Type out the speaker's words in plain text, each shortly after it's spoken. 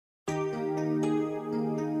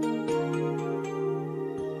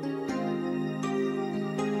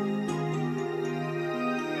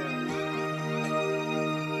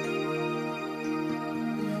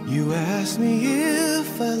ask me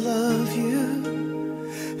if I love you,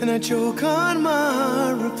 and I choke on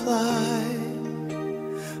my reply.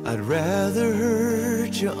 I'd rather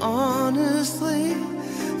hurt you honestly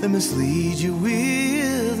than mislead you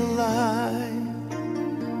with a lie.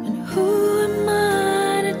 And who am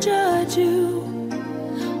I to judge you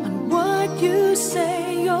on what you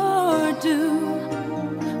say or do?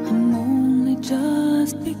 I'm only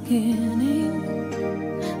just beginning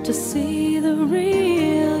to see the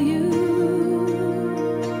real you.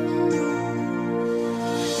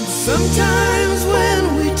 And sometimes when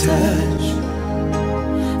we touch,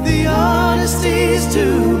 the honesty's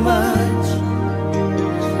too much,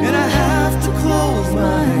 and I have to close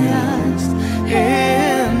my eyes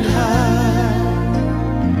and hide.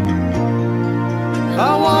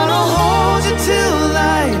 I wanna hold you till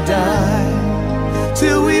I die,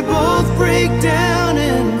 till we both break down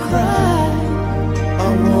and cry. I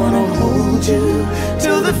wanna hold you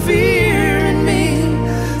till the fear in me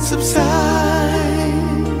subsides.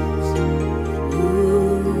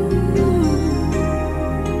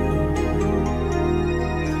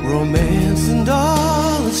 Romance and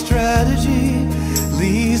all its strategy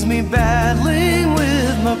leaves me battling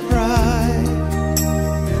with my pride.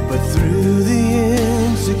 But through the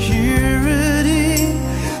insecurity,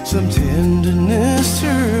 some tenderness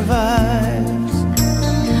survives.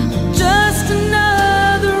 Just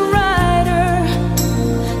another writer,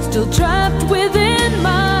 still trapped within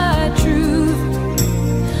my truth.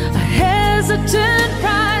 A hesitant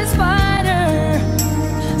prize fighter,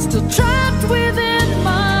 still trapped within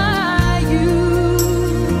my youth.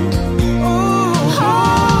 Oh,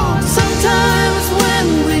 sometimes when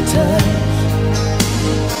we touch,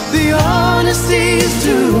 the honesty's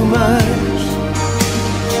too much,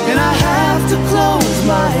 and I have to close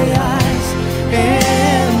my eyes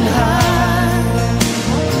and hide.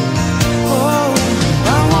 Oh,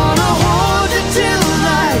 I wanna hold you till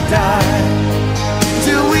I die,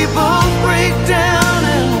 till we both break down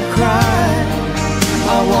and cry.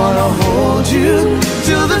 I wanna hold you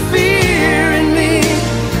till the fear in me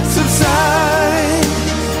subsides.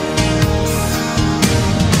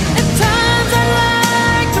 At times I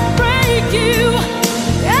like to break you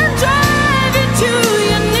and drive you to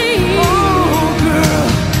your knees. Oh girl,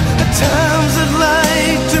 at times I'd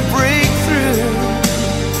like to break through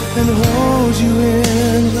and hold you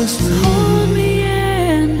endlessly. Hold me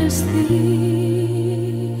endlessly.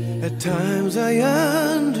 At times I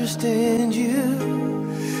understand you,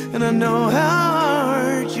 and I know how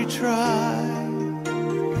hard you try.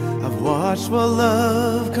 I've watched while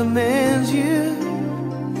love commands you,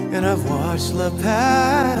 and I've watched love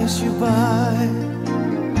pass you by.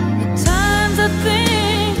 At times I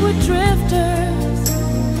think we're drifters,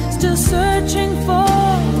 still searching for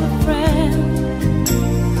a friend,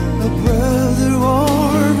 A brother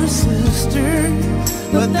or a sister,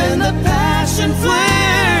 but then the passion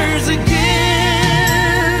flares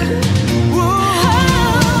again. Whoa.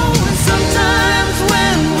 And sometimes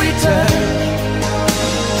when we touch,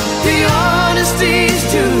 the honesty's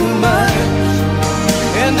too much,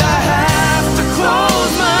 and I have to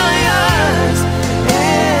close my eyes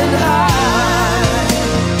and hide.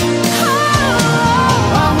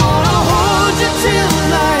 I wanna hold you till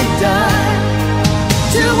I die,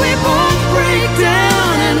 till we both break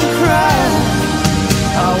down and cry.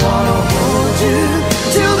 I wanna hold you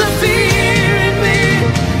till the fear in me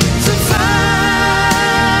subsides,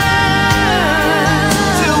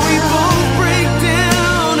 till we both break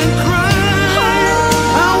down and cry.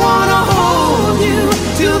 I wanna hold you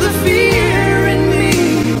till the fear in me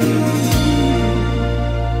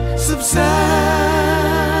subsides.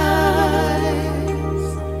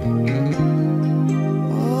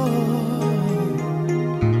 Oh.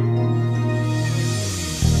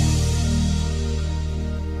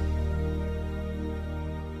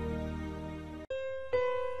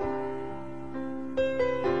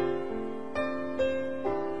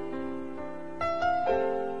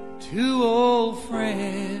 Two old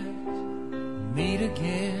friends meet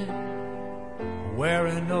again,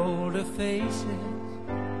 wearing older faces,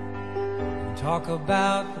 and talk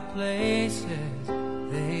about the places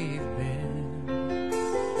they've been.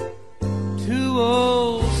 Two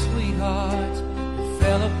old sweethearts that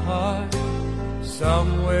fell apart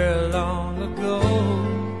somewhere long ago.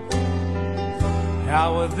 How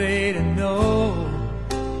were they to know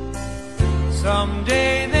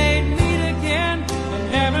someday they'd meet again and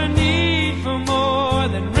have a need for more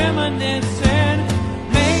than reminiscing?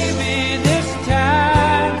 Maybe this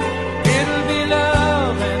time it'll be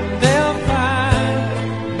love and they'll find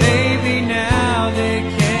maybe now they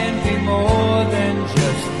can be more than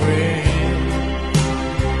just friends.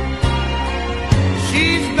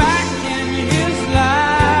 She's back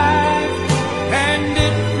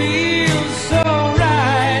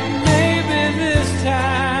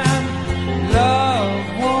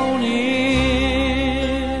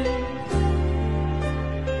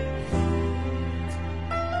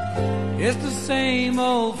same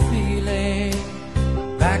old feeling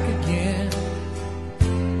back again.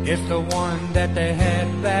 It's the one that they had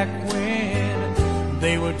back when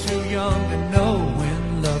they were too young to know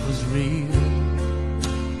when love was real.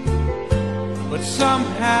 But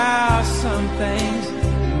somehow some things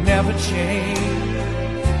never change,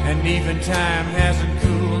 and even time hasn't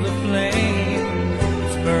cooled the flame.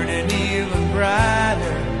 It's burning even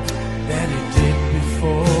brighter than it did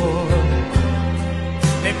before.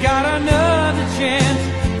 They've got another chance,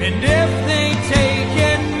 and if they take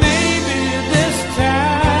it, maybe this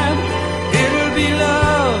time it'll be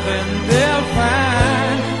love and they'll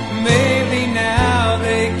find maybe now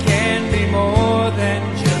they can be more than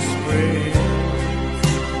just friends.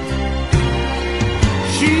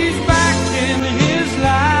 She's back in his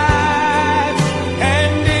life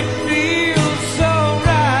and it feels so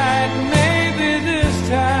right. Maybe this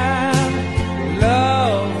time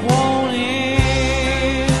love won't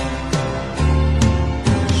end.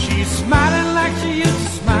 She's smiling like she used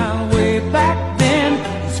to smile way back then.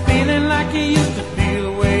 He's feeling like he used to feel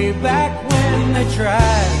way back when they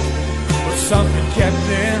tried, but something kept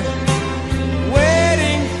them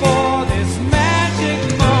waiting for this magic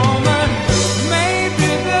moment. Maybe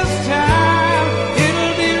this time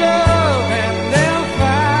it'll be love and they'll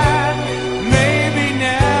find maybe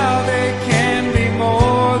now they can be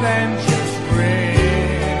more than just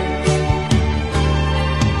friends.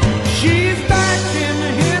 She's back in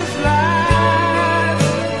his life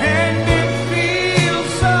and it feels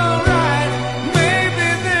so right. Maybe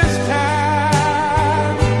this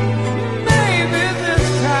time, maybe this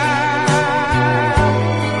time,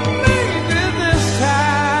 maybe this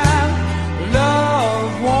time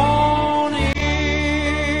love won't end.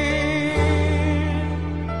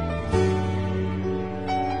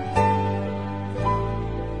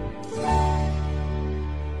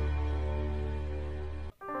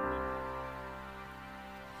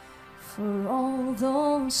 For all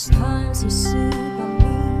those times you stood by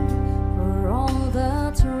me, for all the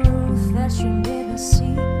truth that you made me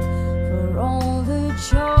see, for all the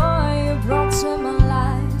joy you brought to my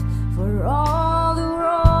life, for all the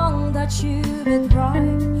wrong that you did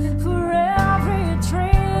right, for every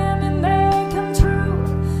dream you made come true,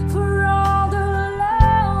 for all the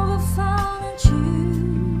love I found in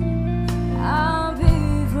you, I'll be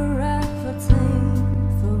forever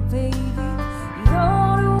thankful, baby.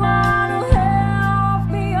 You're the one who held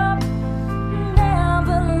me up,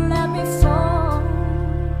 never let me fall.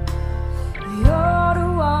 You're the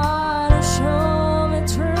one who showed me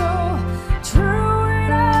through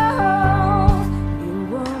it all. You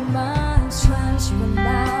were my strength when I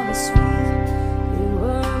was weak. You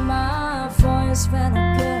were my voice when I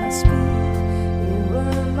couldn't speak. You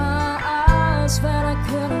were my eyes when I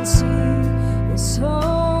couldn't see. You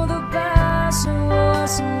saw the best that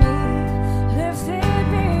was in me. Lifted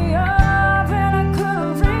me up when I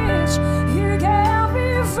couldn't reach. You gave me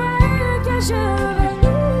faith 'cause you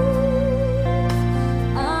believe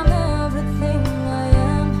I'm everything I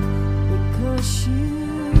am because you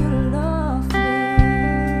love me.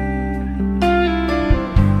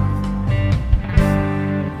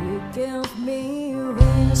 You gave me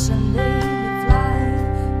wings and made me fly.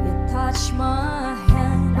 You touched my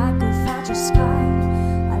hand, I could touch the sky.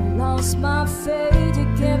 I lost my faith, you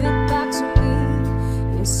gave it back to me.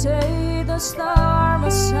 You say the star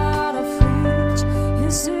must out of reach. You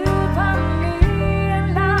stood by me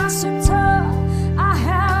and I stood tall. I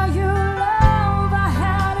had your love, I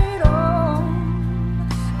had it all.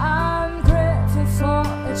 I'm grateful for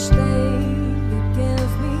each day you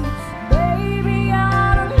give me. Baby, I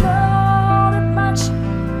don't know that much,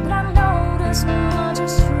 but I know this much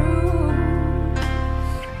is true.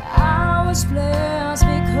 I was blessed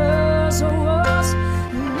because I was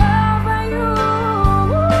loved by you.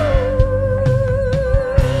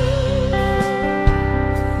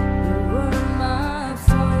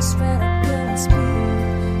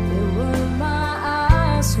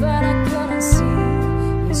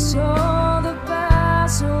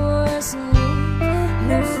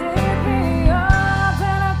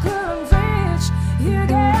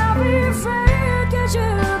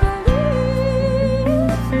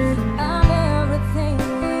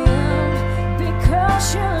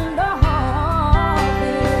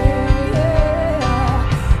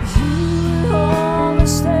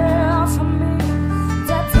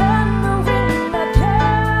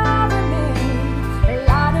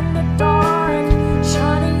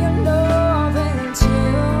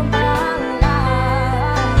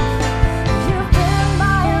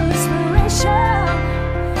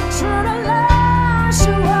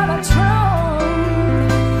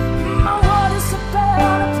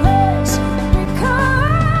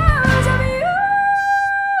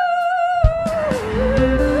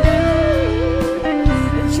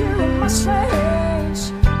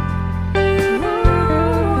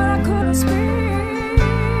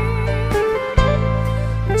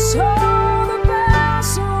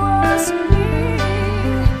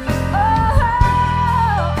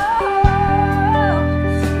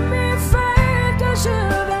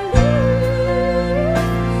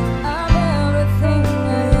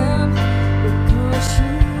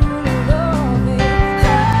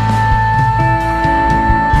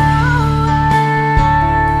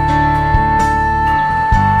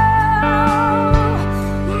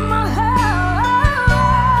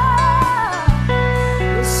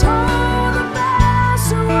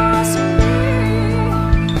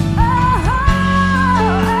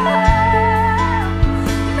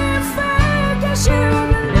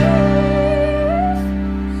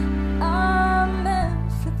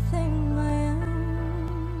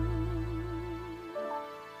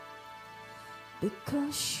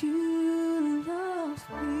 because you love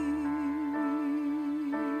me.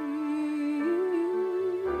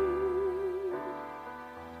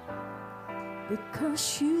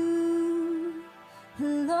 Because you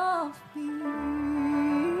love me.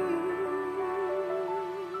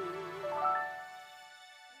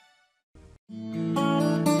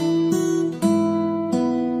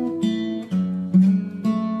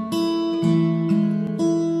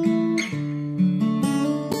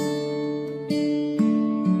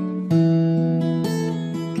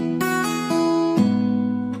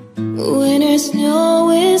 Winter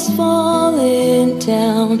snow is falling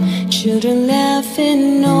down, children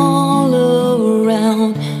laughing all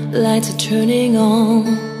around, lights are turning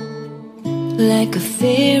on, like a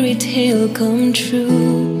fairy tale come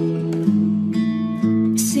true.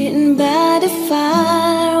 Sitting by the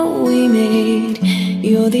fire we made,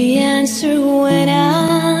 you're the answer when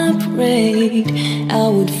I prayed I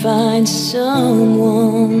would find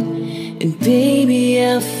someone, and baby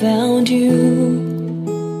I found you.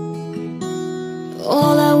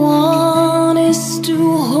 All I want is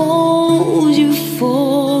to hold you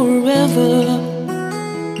forever.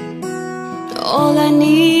 All I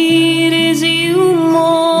need is you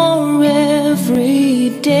more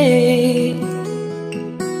every day.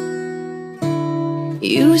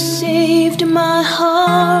 You saved my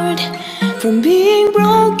heart from being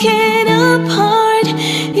broken apart.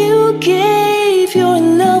 You gave your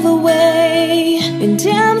love away, and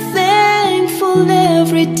I'm thankful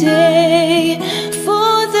every day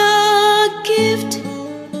for the gift.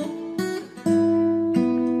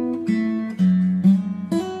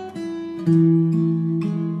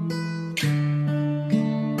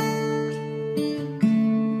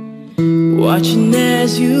 Watching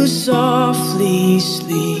as you softly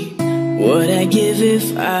sleep, what I'd give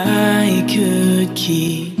if I could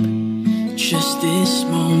keep just this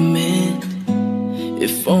moment.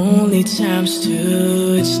 If only time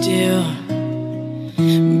stood still,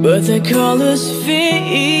 but the colors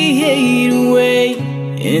fade away,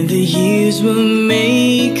 and the years will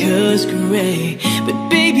make us gray. But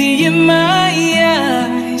baby, in my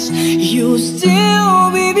eyes, you'll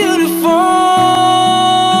still be beautiful.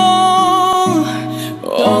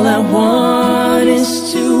 All I want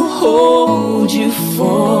is to hold you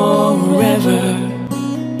forever.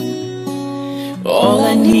 All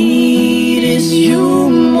I need is you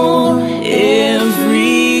more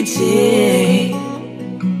every day.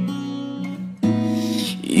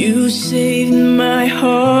 You saved my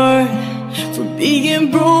heart from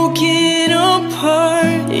being broken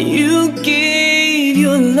apart. You gave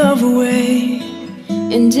your love away,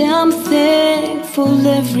 And I'm thankful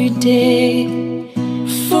every day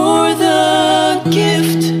for the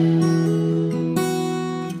gift.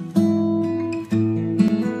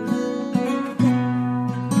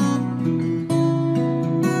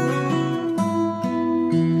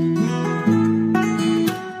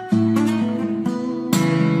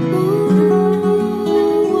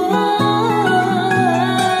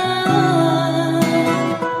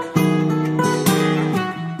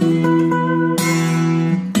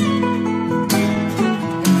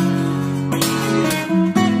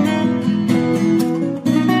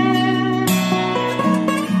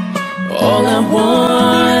 All I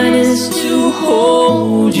want is to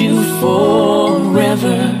hold you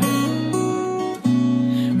forever.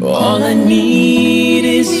 All I need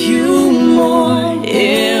is you more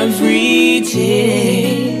every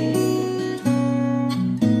day.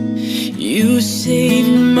 You saved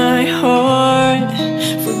my heart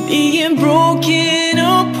from being broken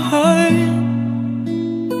apart.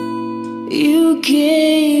 You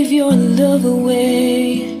gave your love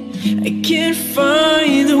away, I can't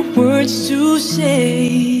find the words to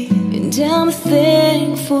say, and I'm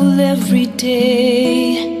thankful every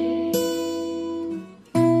day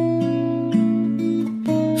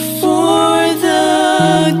for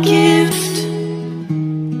the gift.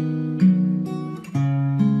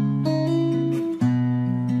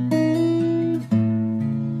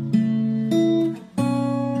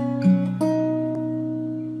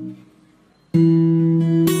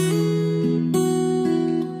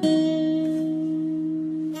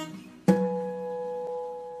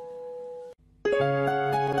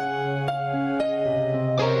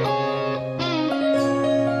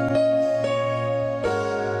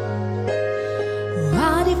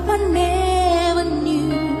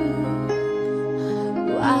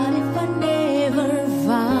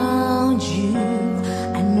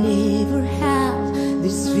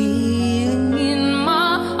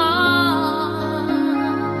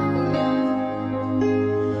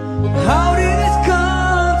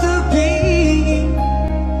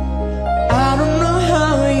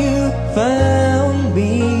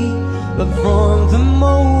 from the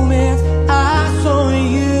moment I saw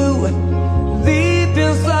you. Deep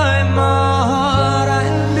inside my heart I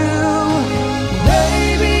knew,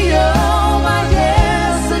 baby, you're my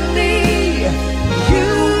destiny. You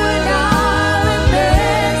and I were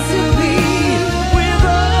meant to be. With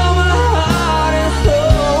all my heart and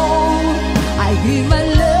soul, I give my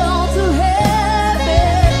love to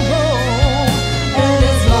heaven, oh. And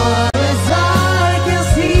as far as I can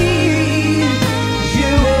see,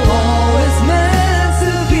 you were always meant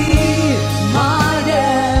to be my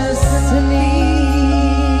destiny.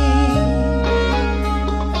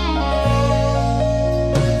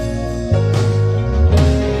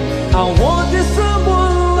 I wanted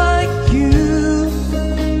someone like you,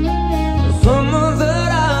 someone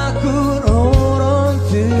that I could hold on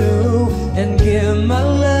to and give my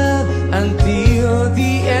love until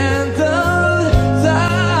the end of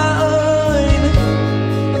time.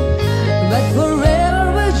 But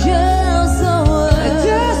forever was just a word,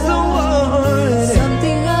 Just a word.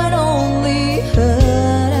 something I'd only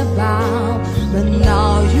heard about. But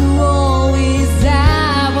now you always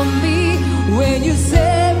have on me. When you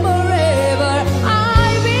say forever,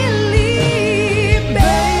 I believe.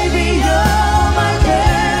 Baby, you're my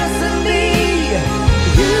destiny.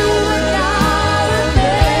 You and I were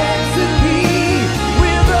meant to be.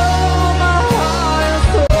 With all my heart and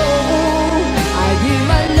soul, I give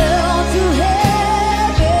my love to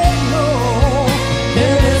heaven, oh.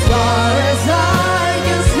 and as far as I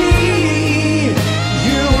can see,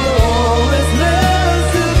 you were always meant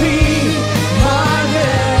to be my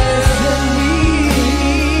destiny.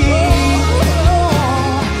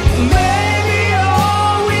 Baby,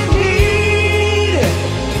 all we need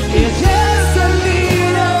is just a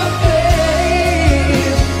little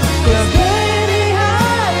faith. 'Cause baby,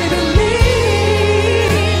 I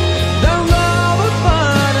believe that love will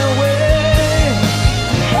find a way.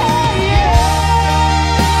 Hey, yeah.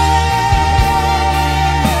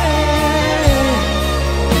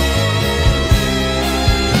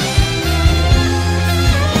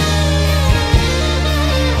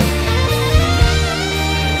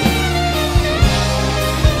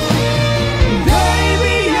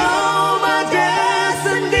 Baby, you're my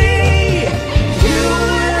destiny. You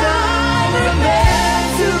and I were meant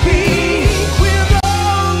to be. With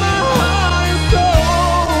all my heart and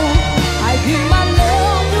soul, I give my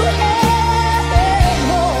love to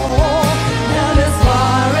heaven, oh. and as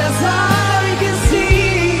far as I can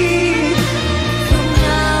see, From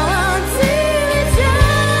now until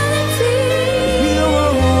eternity, you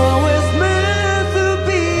were always meant to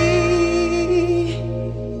be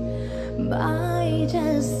my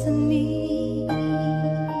destiny.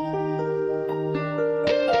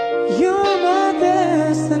 You're my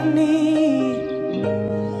destiny.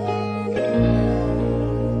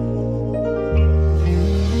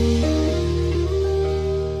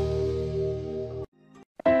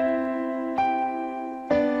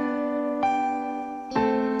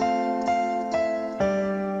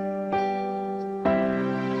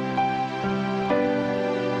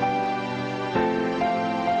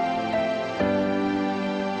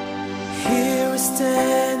 Here we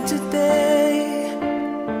stand today,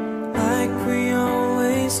 like we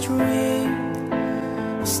always dreamed.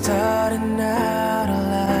 Starting out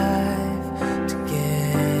alive together.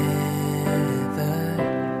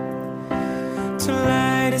 To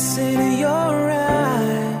light is in your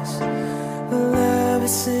eyes, the love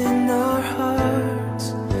is in our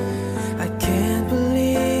hearts. I can't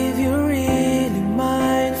believe you're really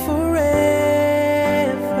mine forever.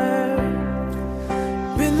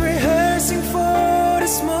 Been rehearsing for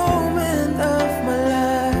this moment of my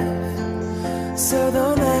life, so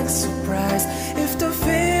don't act surprised if the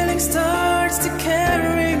feeling starts to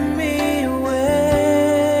carry me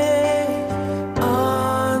away.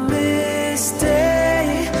 On this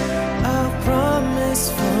day, I'll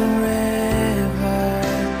promise forever.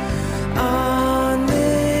 On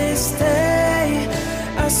this day,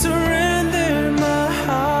 I surrender my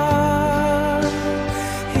heart.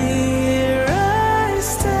 Here I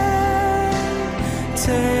stand,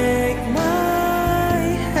 take my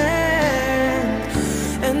hand,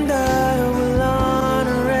 and I will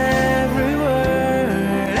honor every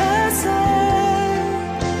word I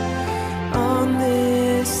say on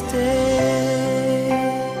this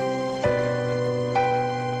day.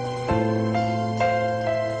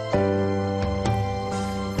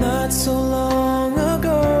 Not so long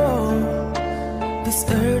ago, this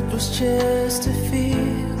earth was just a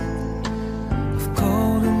field of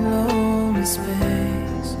cold and lonely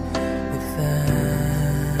space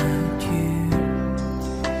without you.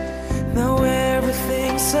 Now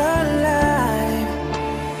everything's alive,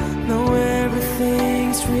 now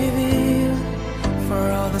everything's revealed.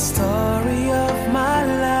 story of my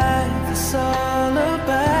life is all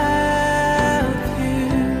about you.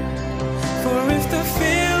 For if the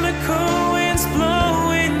feel the cool winds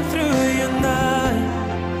blowing through your night,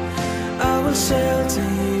 I will shelter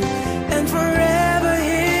you and forever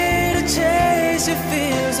here to chase your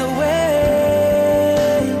fears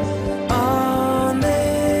away. On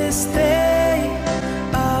this day,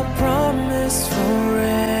 I promise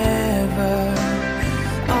forever.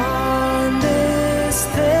 On this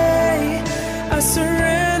day, I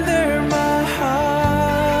surrender my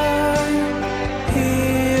heart.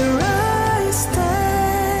 Here I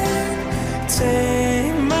stand,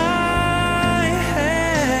 take my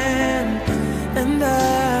hand, and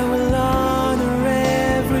I will honor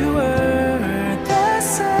every word I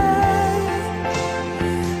say.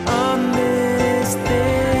 On this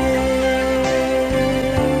day,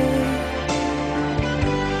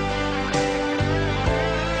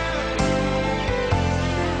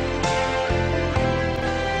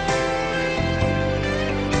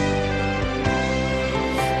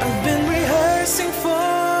 I've been rehearsing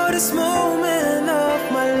for this moment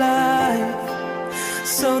of my life,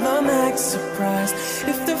 so don't act surprised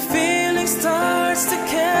if the feeling starts to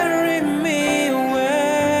carry me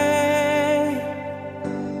away.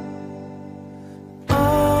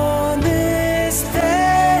 On this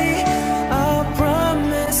day, I'll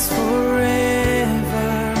promise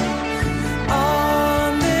forever.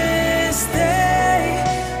 On this day,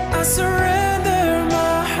 I surrender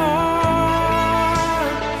my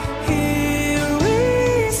heart. Here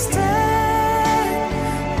we stand,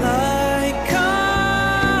 like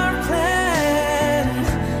our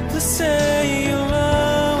plan. Please say you'll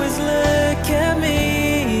always look at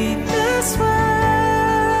me this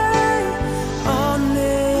way. On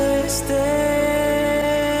this day.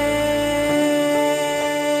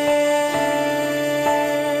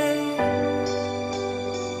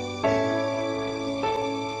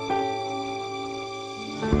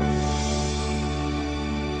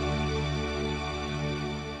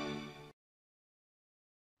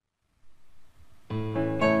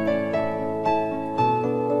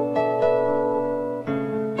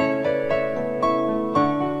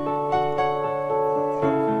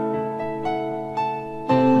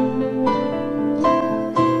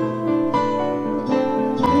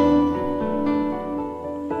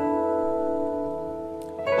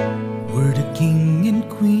 We're the king and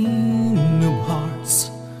queen of hearts.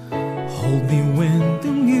 Hold me when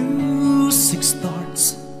the music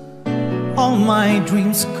starts. All my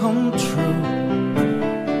dreams come true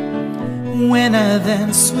when I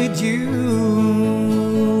dance with you.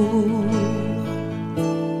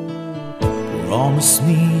 Promise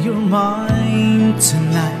me you're mine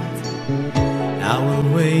tonight. I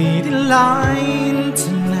will wait in line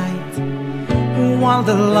tonight while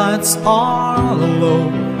the lights are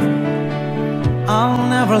low. I'll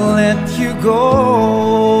never let you go.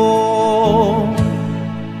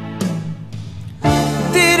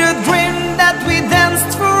 Did you dream that we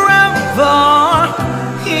danced forever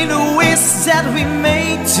in the ways that we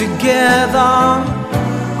made together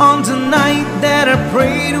on the night that I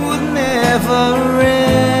prayed would never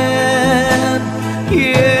end?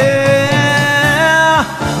 Yeah,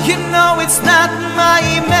 you know it's not my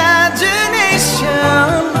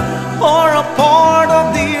imagination or a part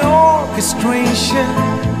of the orchestration.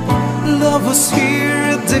 Love was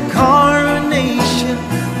here at the coronation.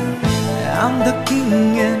 I'm the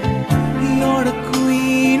king and you're the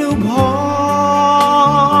queen of hearts.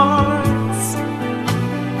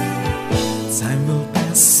 Time will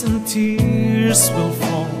pass and tears will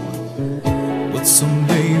fall, but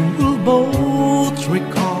someday we'll both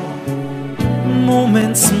recall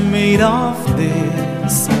moments made of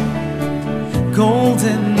this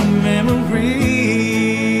golden memories.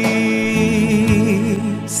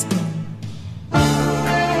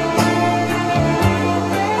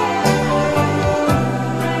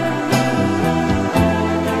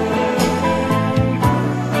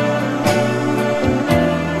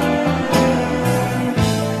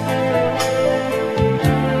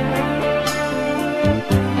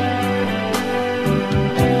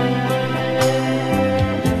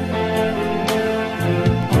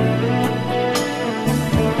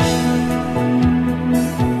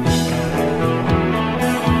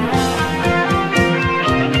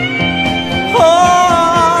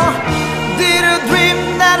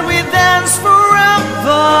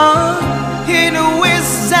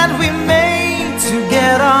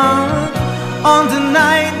 On the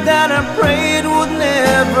night that I prayed would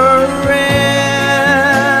never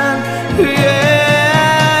end.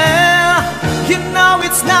 Yeah, you know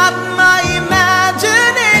it's not my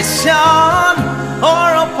imagination or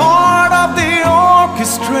a part of the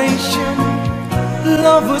orchestra.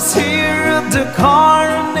 love was here at the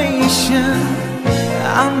coronation.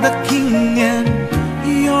 I'm the king and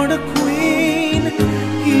you're the queen,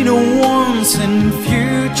 in the once and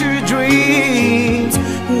future dreams,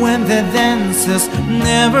 when the dances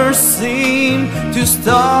never seem to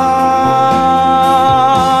stop.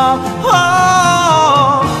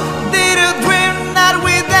 Oh, did you dream that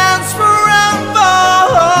we dance forever,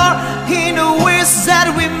 in the wish that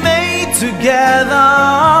we made together,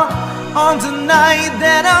 on the night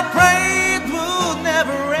that I prayed would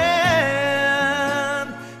never end?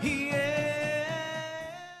 Yeah.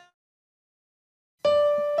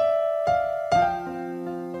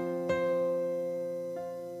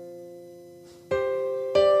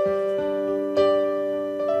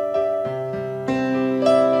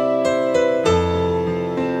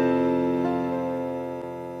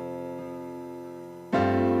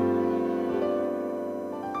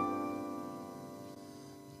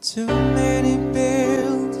 Too many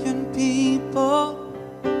billion people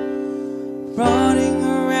running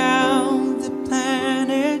around the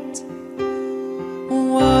planet.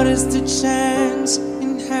 What is the chance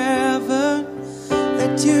in heaven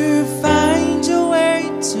that you find your way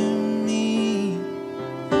to me?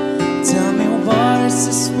 Tell me, what is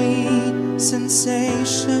the sweet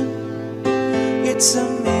sensation? It's a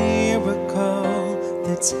miracle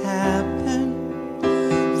that's happened.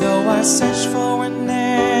 Though I search for an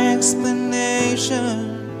explanation,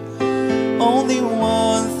 only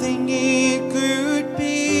one thing it could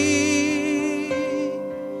be: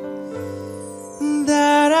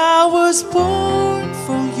 that I was born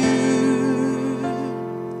for you.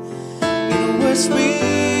 It was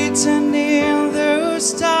written in the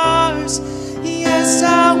stars. Yes,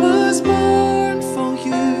 I was born for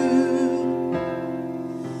you.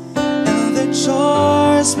 And the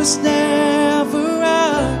choice was never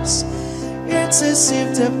ours. It's as if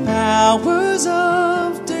the powers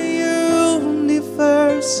of the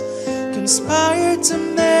universe conspired to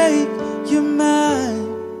make you mine.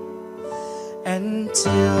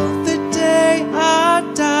 Until the day I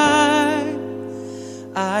die,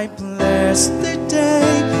 I bless the day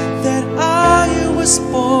that I was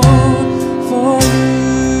born for you.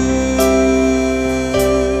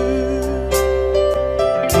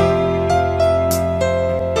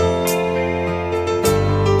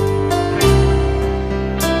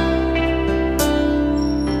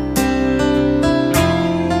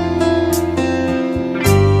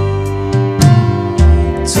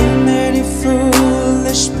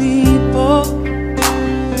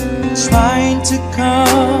 Trying to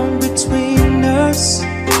come between us,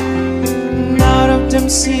 none of them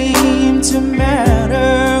seem to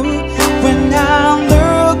matter. When I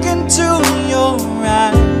look into your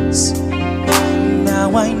eyes, now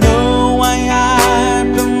I know why I'm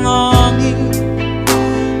belonging.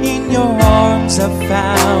 In your arms I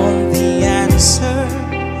found the answer.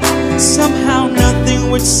 Somehow nothing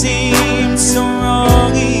would seem so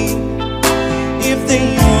wrong if they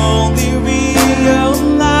only realize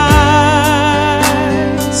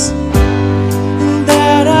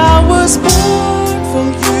that I was born for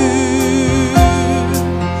you,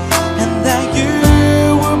 and that you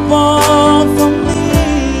were born for me.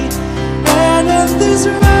 And in this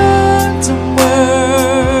random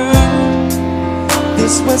world,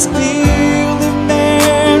 this was clearly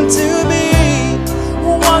meant to be.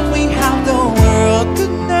 What we have, the world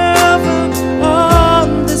could never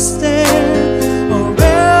understand or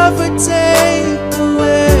ever take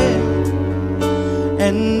away.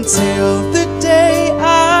 Until the day I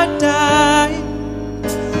die,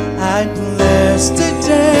 I bless the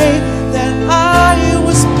day that I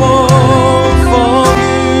was born for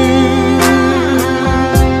you.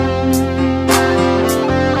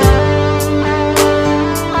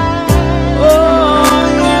 Oh,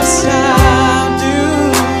 yes, I do.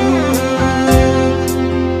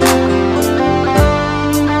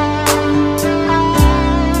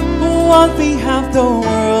 What we have, the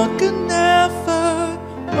world could never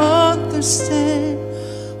understand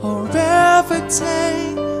or ever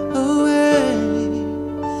take away.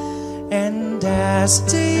 And as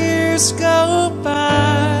the years go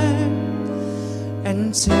by,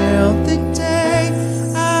 until the day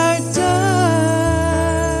I die,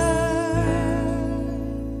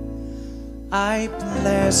 I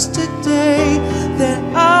bless the day that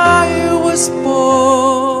I was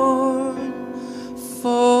born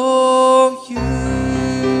for you.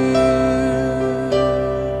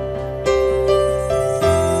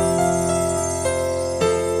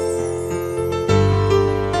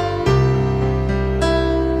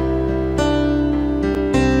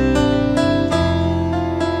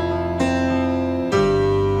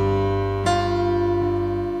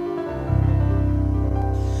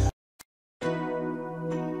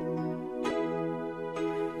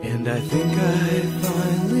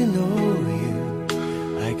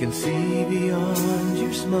 beyond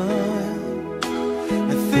your smile.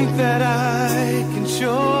 I think that I can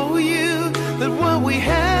show you that what we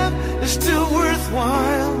have is still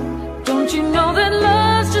worthwhile. Don't you know that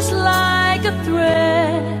love's just like a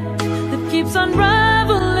thread that keeps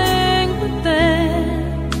unraveling within?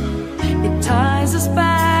 It ties us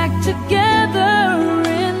back together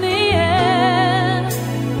in the end.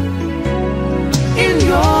 In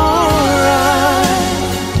your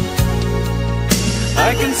eyes,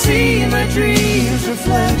 I can see my dreams'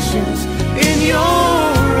 reflections. In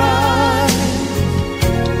your eyes,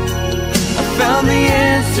 I found the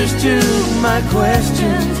answers to my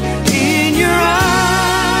questions. In your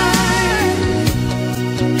eyes,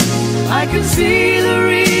 I can see the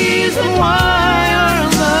reason why our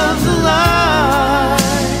love's alive.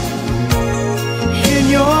 In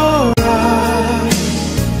your eyes,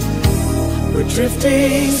 we're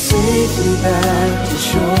drifting safely back to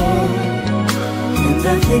shore, and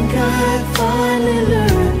I think I finally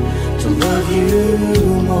learned to love you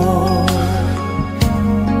more.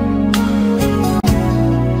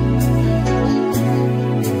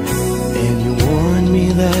 And you warned me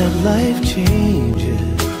that life changes,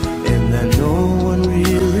 and that no one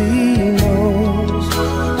really knows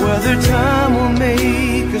whether time will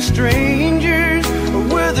make us strangers or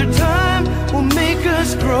whether time will make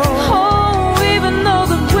us grow. Oh, even though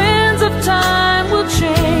the winds of time will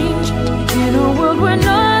change, in a world where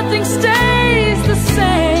nothing stays the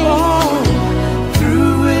same. Oh,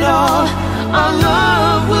 through it all, our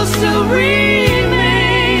love will still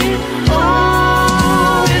remain.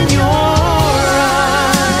 Oh, in your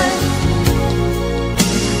eyes,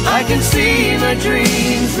 I can see my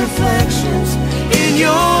dreams' reflections. In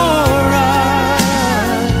your eyes,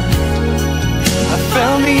 I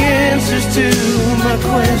found the answers to my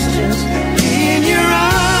questions. In your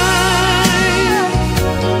eyes,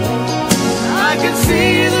 I can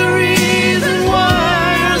see the reason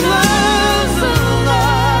why our love's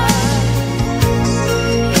alive.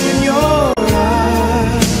 In your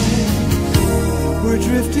eyes, we're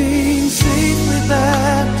drifting safely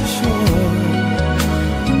back to shore,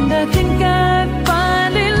 And I think I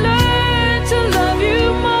finally learned to love you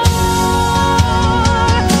more.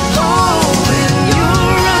 oh, in your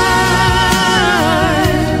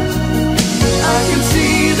eyes, I can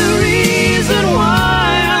see the reason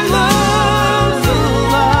why our love's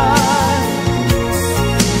alive.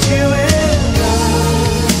 You and I,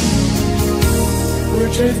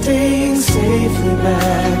 we're drifting safely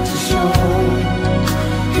back to shore,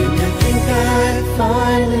 and I think I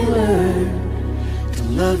finally learned to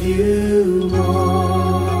love you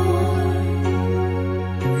more.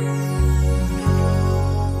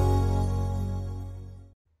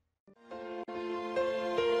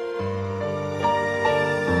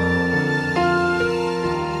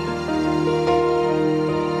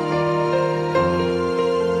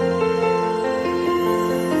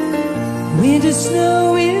 Winter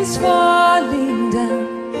snow is falling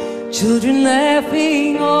down, children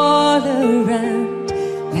laughing all around.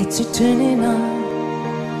 Lights are turning on,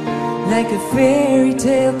 like a fairy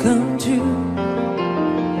tale come true.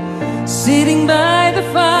 Sitting by the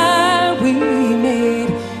fire we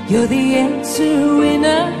made, you're the answer when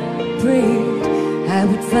I prayed I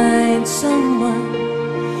would find someone,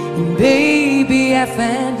 and baby I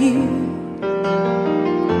found you.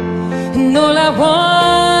 And all I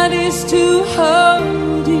want is to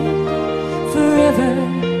hold you forever,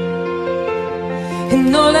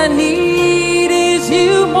 and all I need is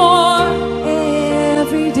you more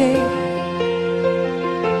every day.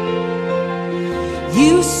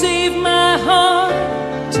 You saved my heart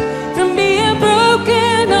from being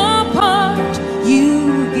broken apart.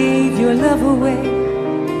 You gave your love away,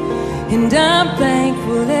 and I'm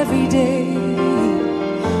thankful every day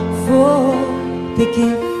for the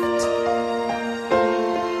gift.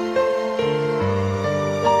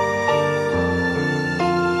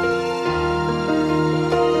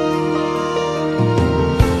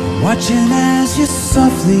 Watching as you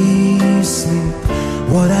softly sleep,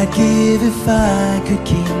 what I'd give if I could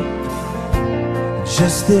keep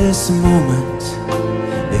just this moment,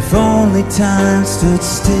 if only time stood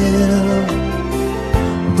still.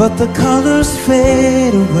 But the colors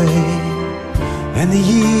fade away, and the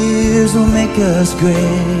years will make us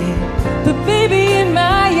gray. But baby, in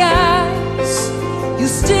my eyes, you'll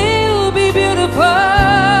still be beautiful.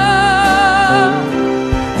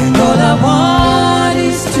 And all I want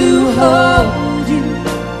is to hold you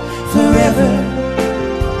forever,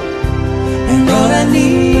 and all I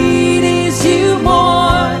need is you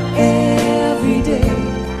more every day.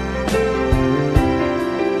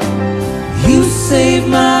 You saved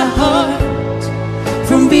my heart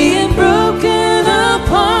from being broken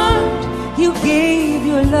apart.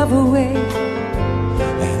 your love away.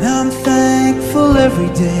 And I'm thankful every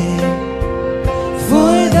day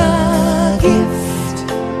for the gift.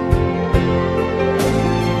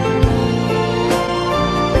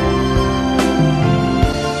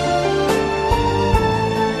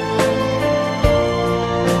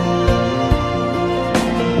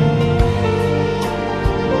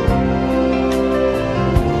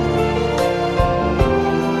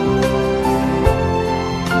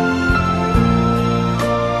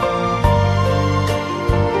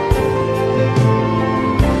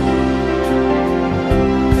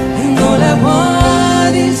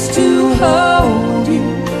 Hold you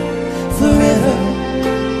forever,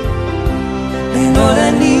 and all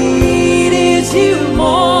I need is you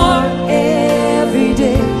more every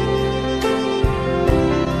day.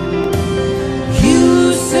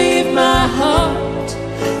 You saved my heart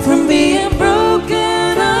from being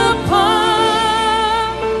broken apart.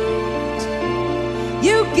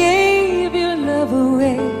 You gave your love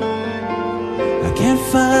away. I can't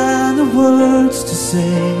find the words to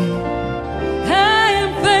say.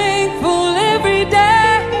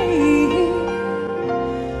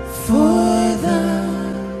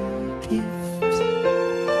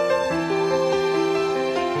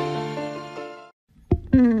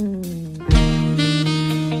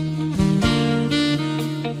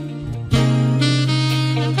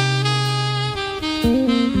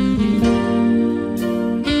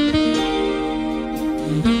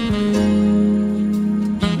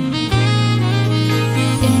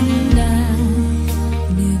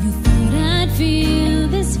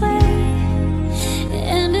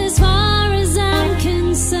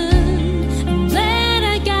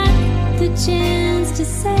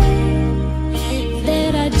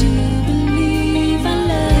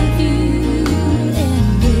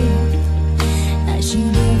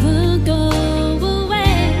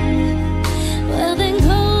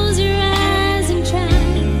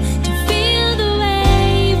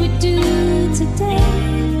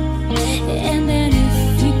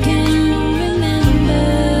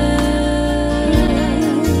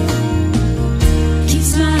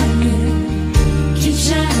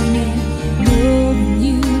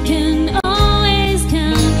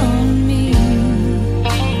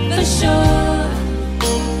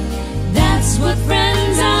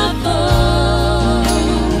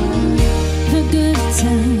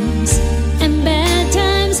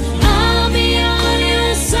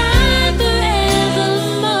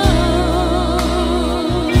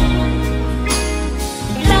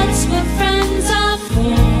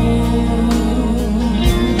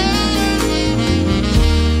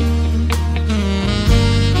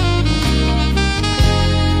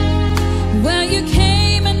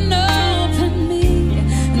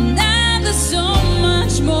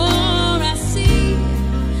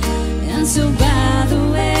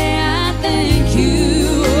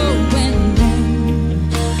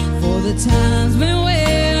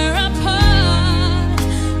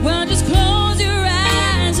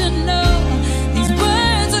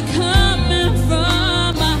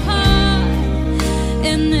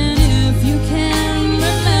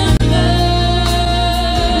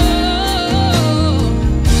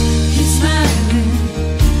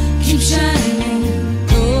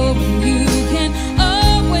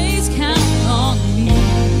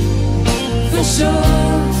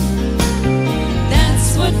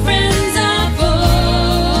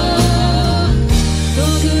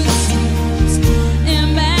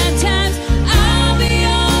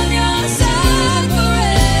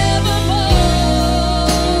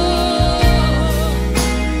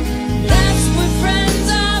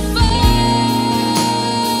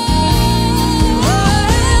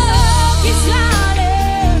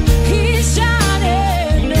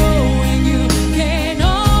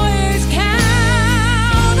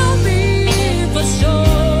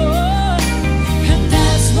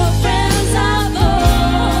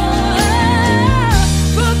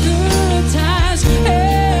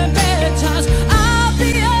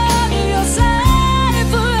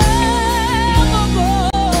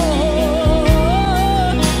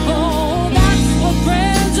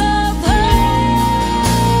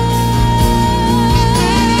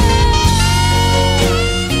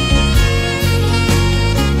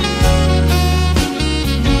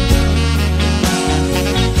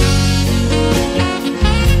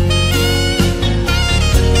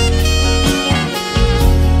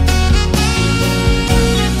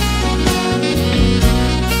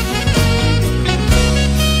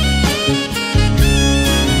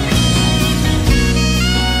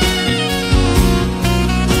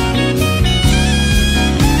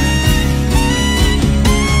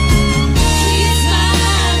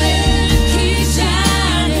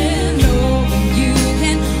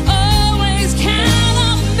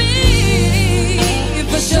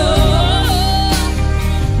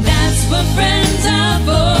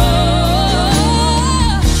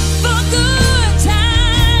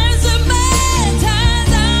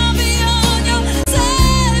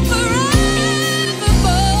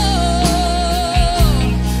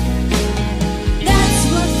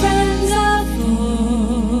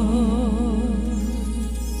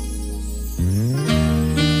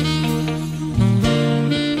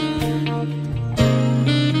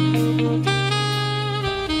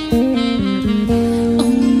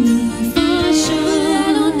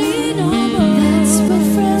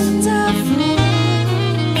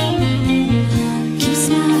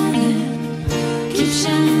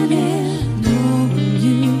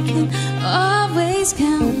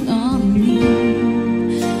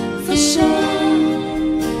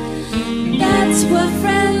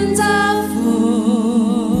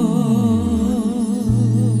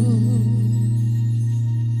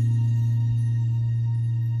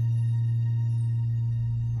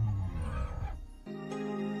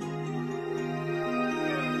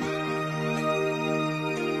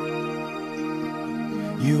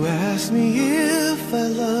 You ask me if I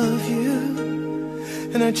love you,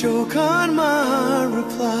 and I choke on my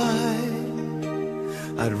reply.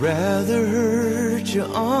 I'd rather hurt you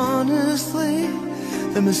honestly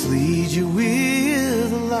than mislead you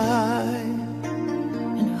with a lie.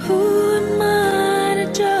 And who am I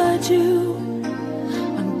to judge you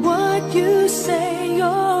on what you say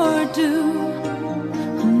or do?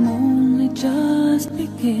 I'm only just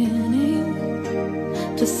beginning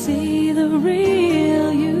to see the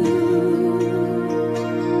real you.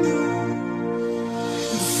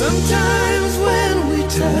 Sometimes when we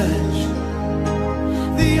touch,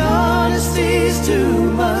 the honesty's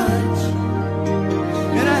too much,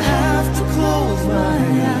 and I have to close my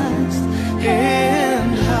eyes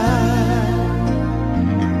and hide.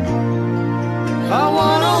 I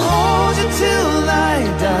wanna hold you till I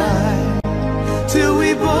die, till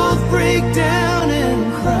we both break down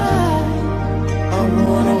and cry. I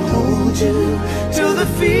wanna hold you till the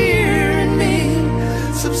fear in me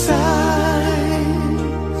subsides.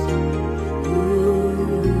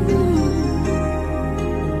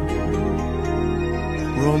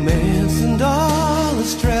 Romance and all the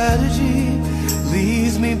strategy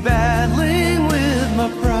leaves me battling with my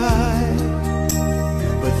pride.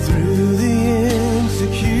 But through the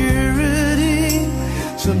insecurity,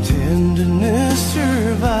 some tenderness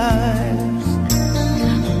survives.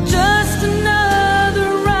 Just another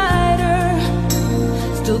rider,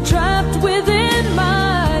 still trapped within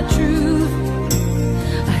my truth.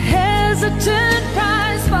 A hesitant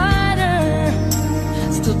prize fighter,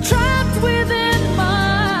 still trapped within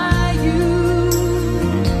my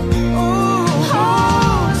youth.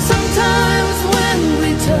 Oh, sometimes when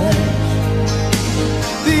we touch,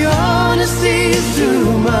 the honesty's too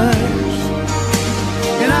much,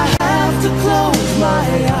 and I have to close my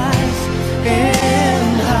eyes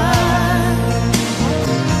and hide.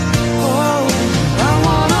 Oh, I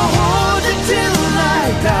wanna hold you till I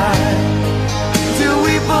die, till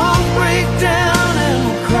we both break down and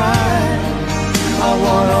cry. I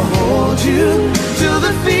wanna hold you till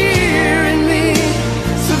the fear in me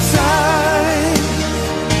subsides.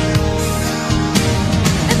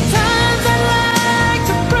 At times I like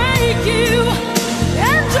to break you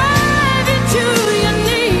and drive you to your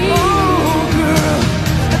knees. Oh girl,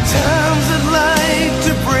 at times I'd like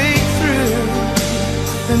to break through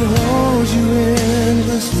and hold you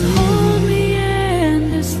endlessly. Hold me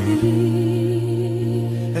endlessly.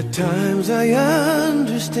 At times I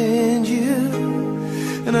understand you,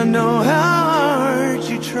 and I know how hard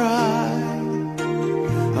you try.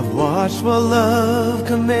 I've watched while love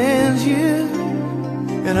commands you,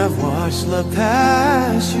 and I've watched love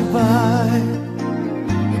pass you by.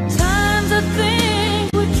 At times I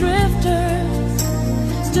think we're drifters,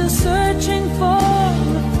 still searching for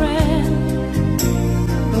a friend,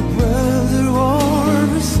 A brother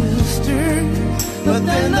or a sister, but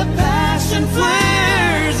then the passion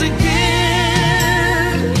flares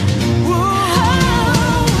again.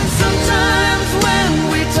 Whoa. Sometimes when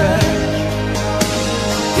we touch,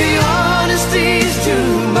 the honesty's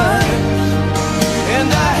too much, and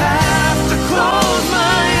I have to close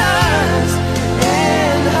my eyes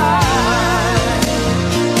and hide.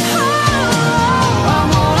 I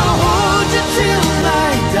wanna hold you till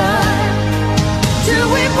I die, till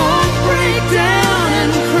we both break down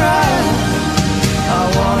and cry. I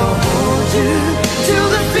wanna hold you till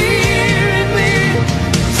the fear in me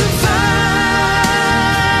subsides,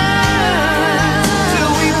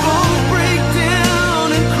 till we both break down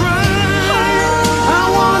and cry. I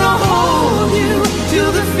wanna hold you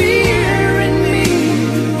till the fear in me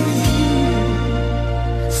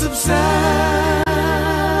subsides.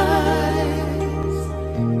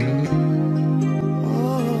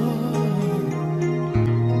 Oh.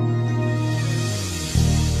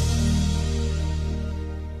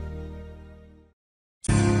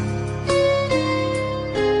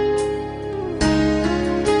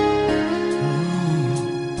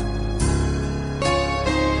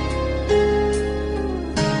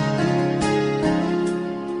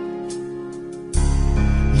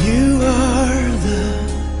 You are the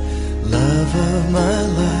love of my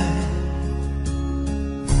life.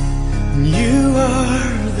 You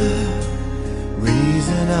are the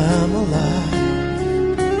reason I'm alive.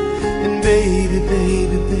 And baby,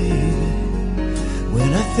 baby, baby,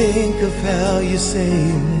 when I think of how you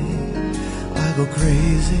save me, I go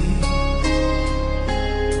crazy.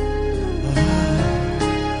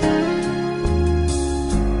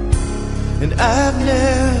 And I've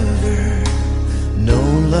never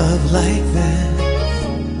known love like that.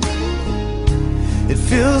 It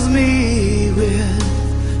fills me with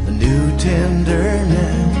a new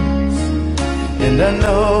tenderness. And I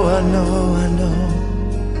know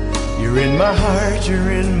You're in my heart,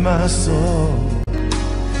 you're in my soul.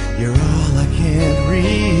 You're all I can't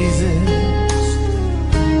resist.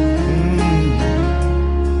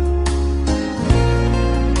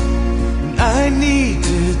 And I need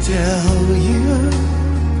to tell you,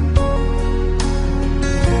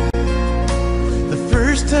 the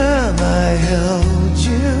first time I held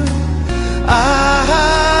you,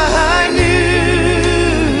 I knew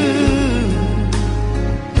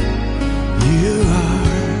you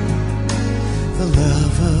are the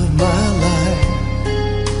love of my life.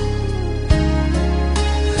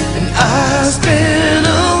 And I spent a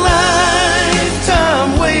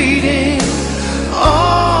lifetime waiting,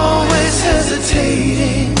 always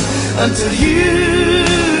hesitating until you.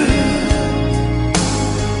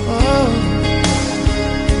 Oh,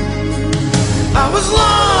 I was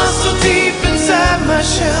lost so deep inside my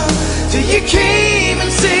shell, till you came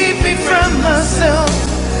and saved me from myself.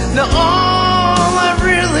 Now all I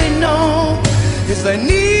really know is I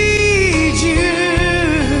need you.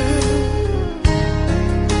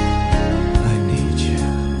 I need you.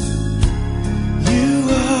 You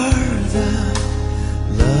are the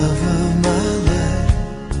love of my life,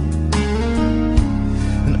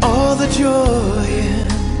 and all the joy and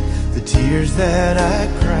the tears that I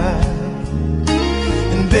cried.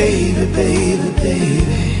 And baby, baby,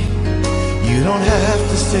 baby, you don't have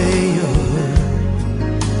to say a word,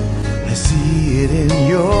 I see it in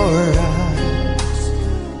your eyes.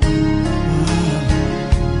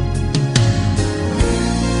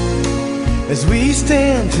 As we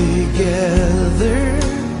stand together,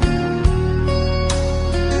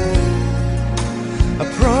 I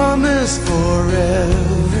promise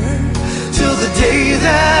forever, till the day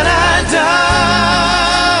that I die.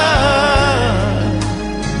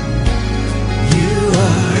 You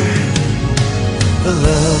are the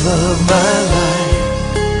love of my life.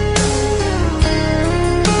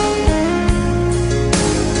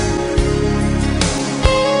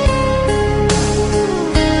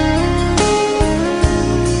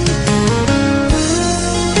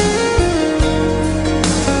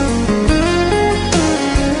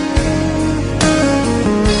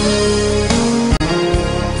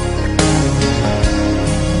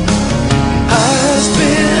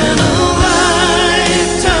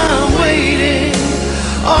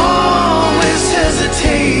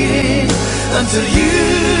 Until you,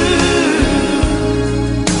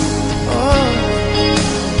 oh,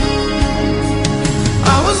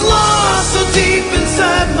 I was lost so deep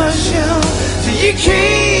inside my shell, till you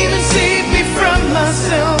came and saved me from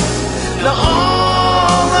myself. Now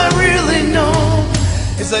all I really know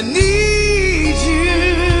is I need you.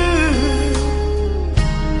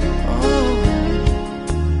 Oh,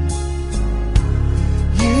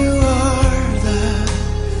 you are the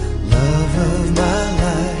love of my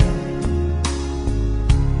life.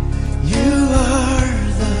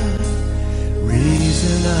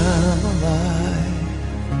 I'm alive.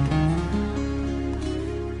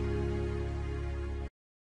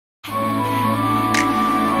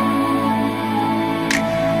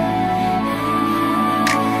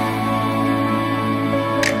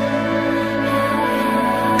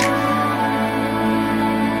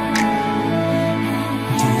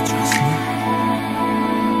 Do you trust me?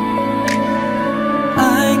 I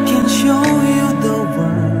can show you the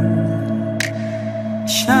world,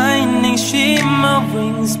 shining,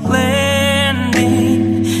 shimmering, splendid.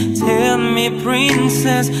 Tell me,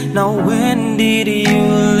 princess, now when did you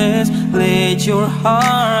last let your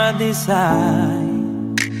heart decide?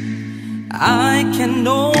 I can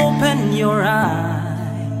open your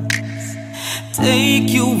eyes, take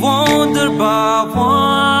you wonder by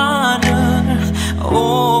wonder,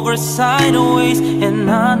 over, sideways, and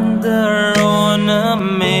under, on a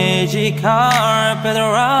magic carpet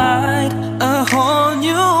ride. A whole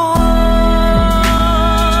new world,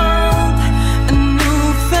 a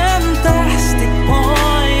new fantastic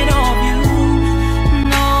point of view.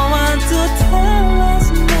 No one to tell us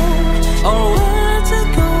no, or where to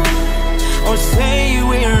go, or say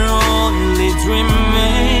we're only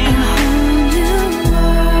dreaming. A whole new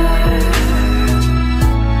world,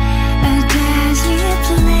 a dazzling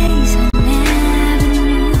place I never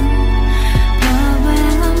knew. But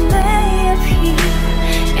when I'm way up here,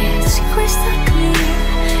 it's crystal clear.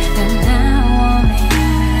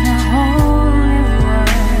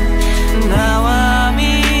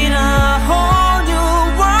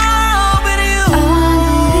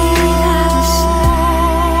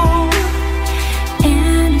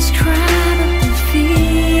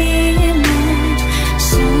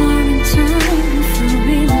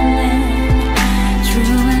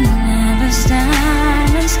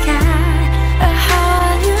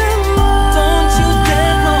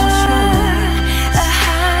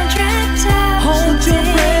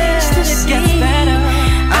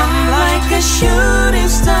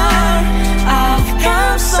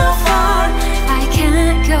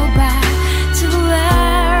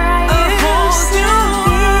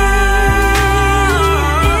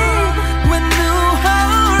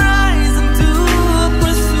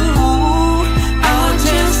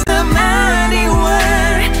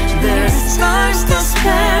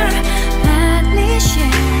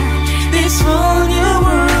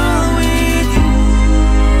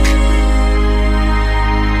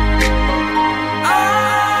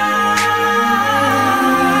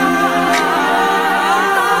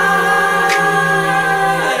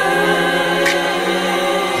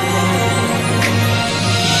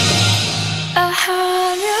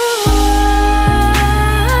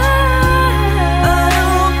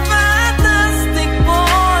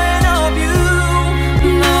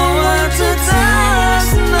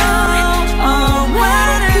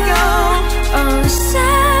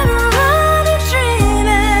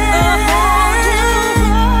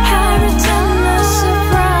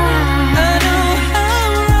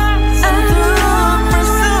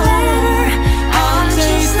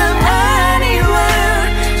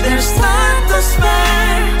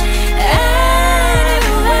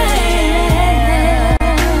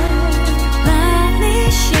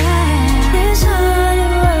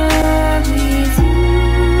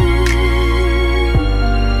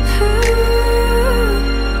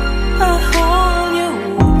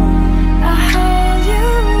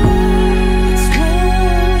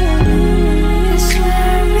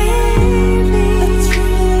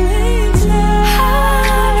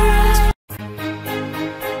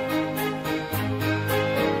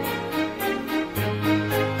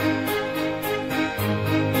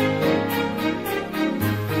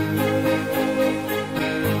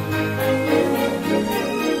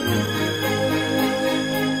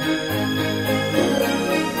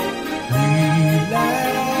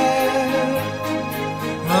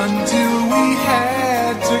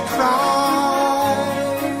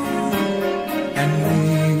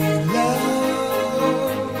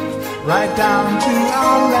 right down to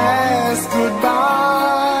our last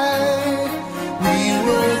goodbye. We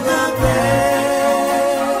were the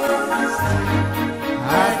best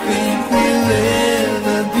I think we'll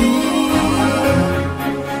ever be,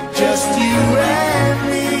 just you and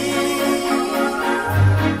me,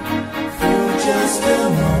 for just a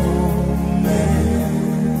moment.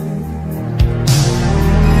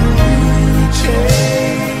 You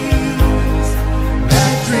chase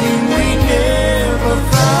that dream we never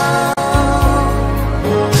found.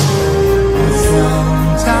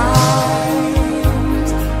 Sometimes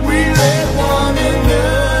we let one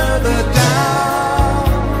another down,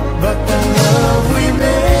 but the love we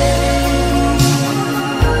made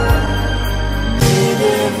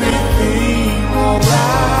everything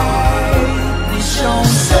alright. We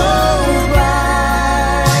shone so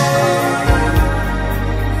bright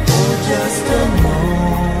for just a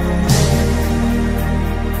moment.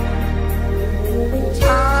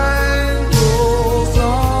 Time goes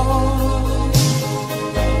on,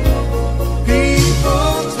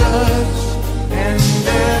 people touch and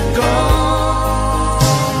they're gone,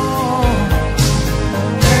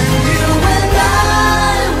 and you and I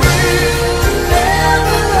will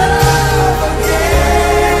never love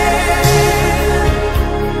again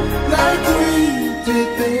like we did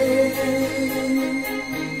then.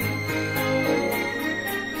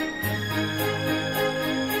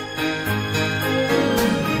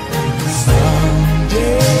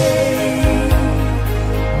 Someday,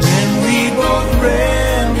 when we both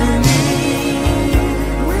reminisce,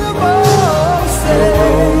 we'll both say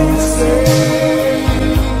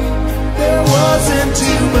there wasn't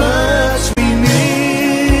too much we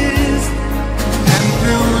missed, and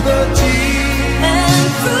through the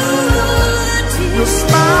tears, we'll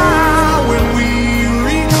smile when we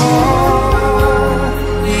recall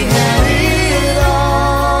we had it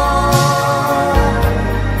all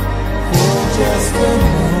for just a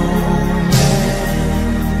moment.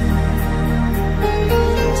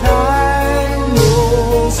 Time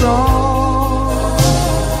goes on,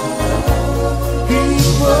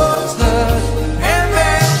 people touch and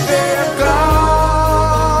they're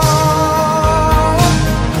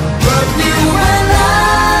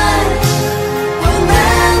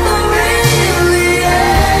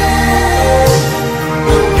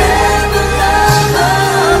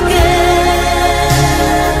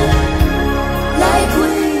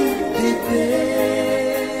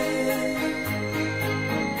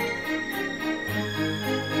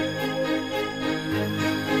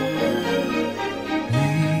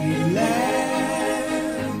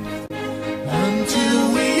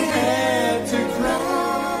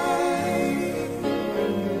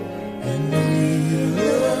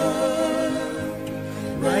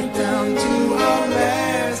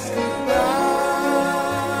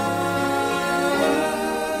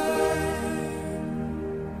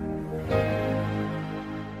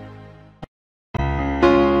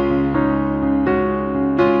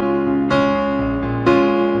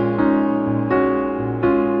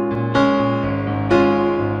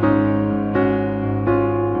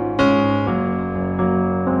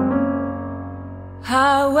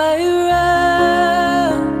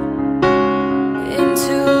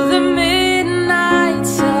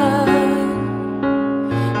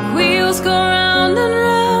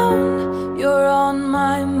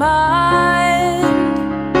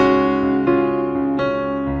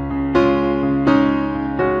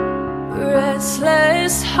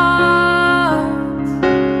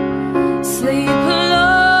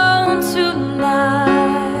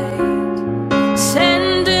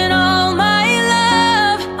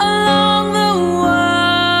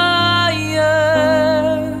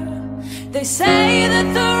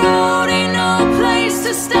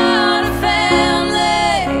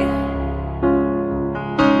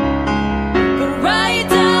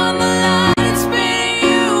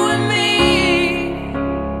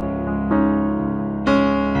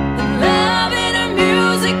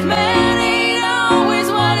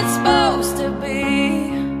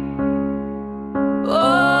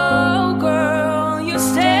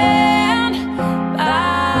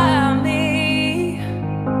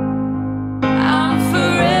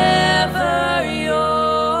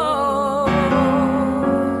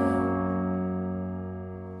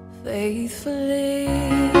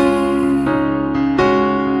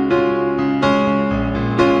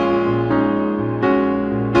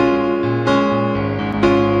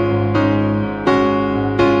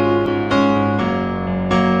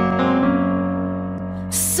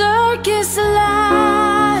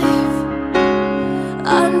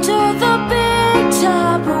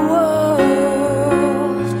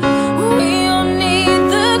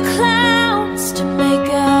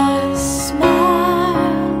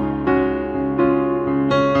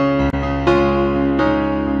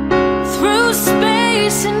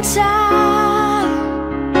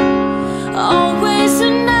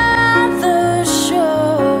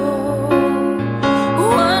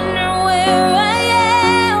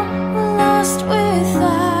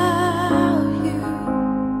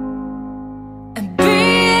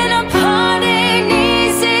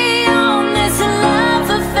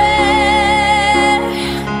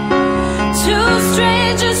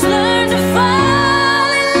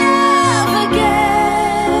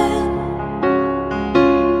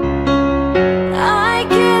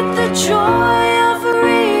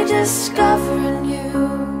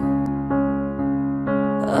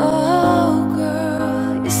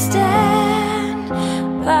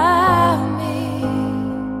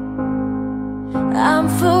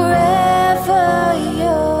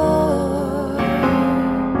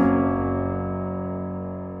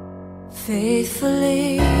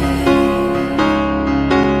faithfully.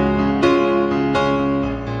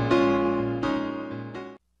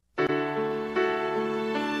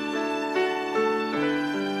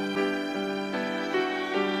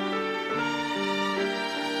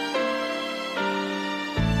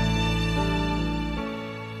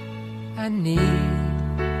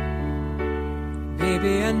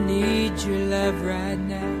 Baby, I need your love right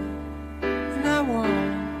now. And I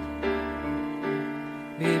want,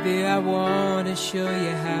 baby, I want to show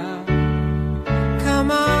you how.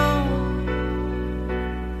 Come on,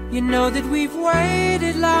 you know that we've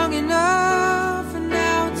waited long enough, and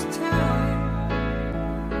now it's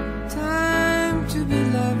time to be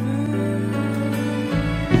lovers.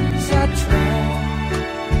 I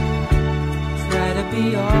try to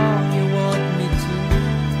be all you want me to,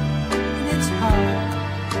 and it's hard,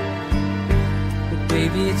 but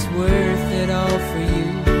baby, it's worth it all for you.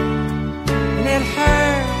 And it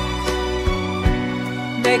hurts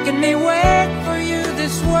making me wait for you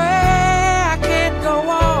this way. I can't go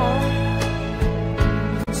on,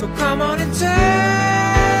 so come on and take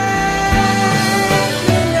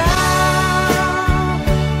me now,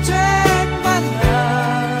 take my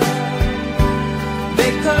love,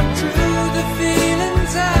 make come true the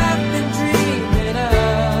feelings I've been dreaming of.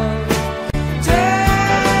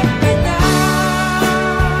 Take me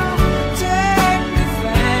now, take me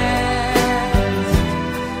fast.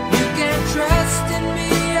 You can trust in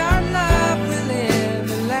me, our love will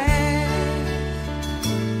ever last.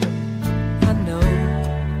 I know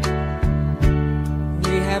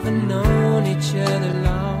we haven't known each other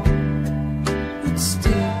long, but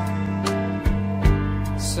still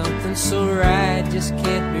something so right just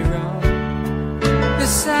can't be wrong.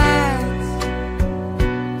 Besides,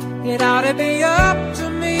 it ought to be up to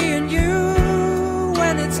me and you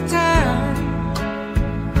when it's time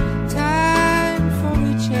for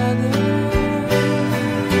each other.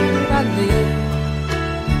 I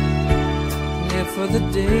live for the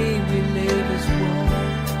day we live as one.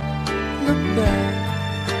 Look back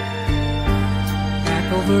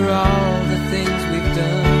over all the things we've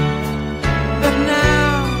done. But now,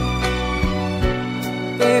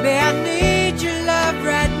 baby, I need your love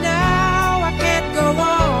right now. I can't go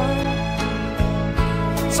on,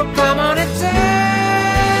 so come on and take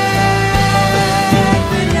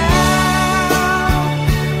me now,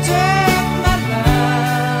 take my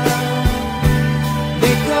love,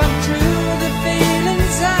 make come true the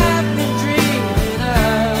feelings I've been dreaming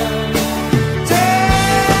of.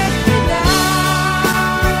 Take me now,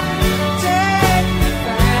 take me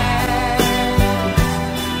fast.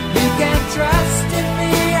 You can trust in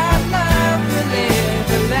me, our love will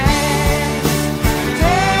never last.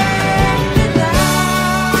 Take me now,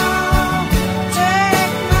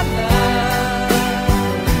 take my love,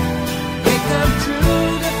 make come true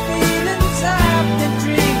the feelings I've been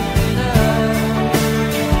dreaming of.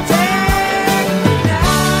 Take me now,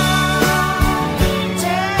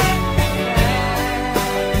 take me fast.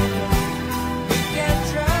 You can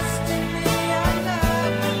trust in me, our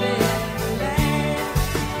love will never last.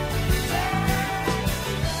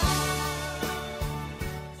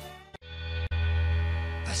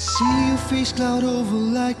 I see your face cloud over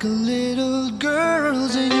like a little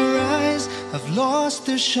girl's, and your eyes have lost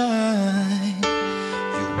their shine.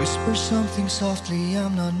 You whisper something softly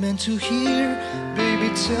I'm not meant to hear. Baby,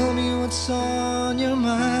 tell me what's on your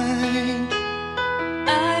mind.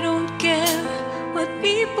 I don't care what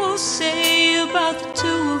people say about the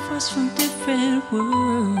two of us from different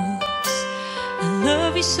worlds. I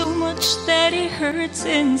love you so much that it hurts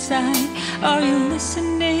inside. Are you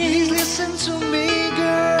listening? Please listen to me,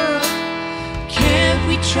 girl. Can't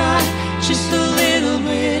we try just a little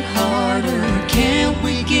bit harder? Can't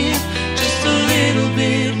we give just a little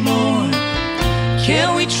bit more?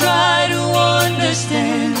 Can we try to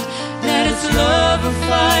understand that it's love we're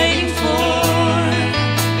fighting for?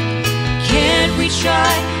 Can't we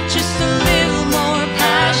try just a little more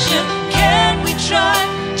passion? Can we try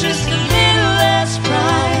just a little less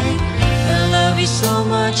pride? I love you so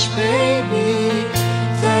much, baby,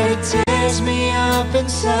 that it tears me up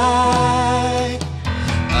inside.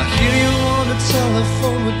 I hear you on the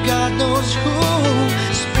telephone with God knows who,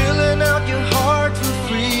 spilling out your heart for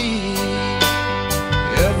free.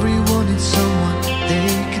 Everyone needs someone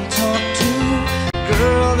they can talk to.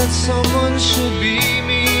 Girl, that someone should be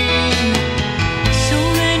me. So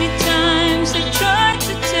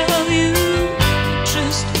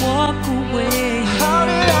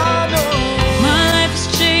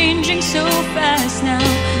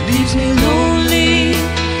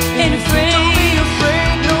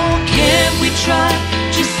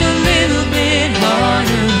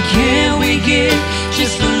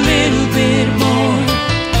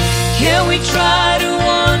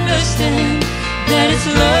understand that it's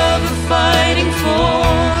love we're fighting for.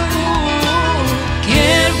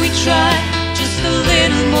 Can't we try just a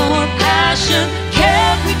little more passion?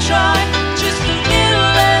 Can't we try just a little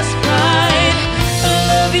less pride? I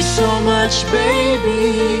love you so much,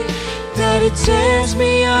 baby, that it tears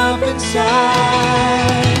me up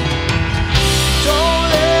inside. Don't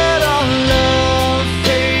let our love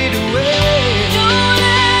fade away. Don't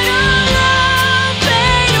let our love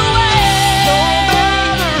fade away. No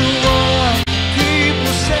matter what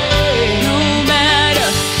people say. No matter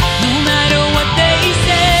what they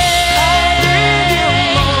say. I'll give you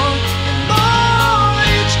more and more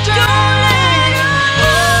each day. Don't let our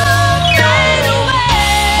love fade away.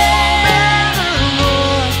 No matter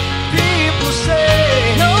what people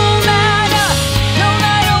say. No matter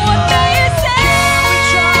what they say. Can we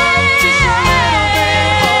try just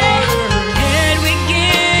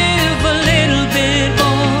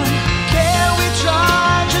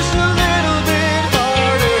a little bit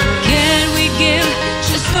harder? Can we give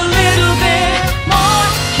a little bit more?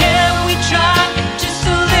 Can we try just a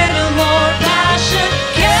little more passion?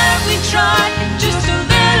 Can we try just a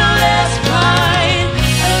little less pride?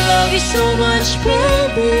 I love you so much,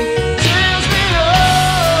 baby. Tears me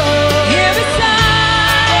up. Here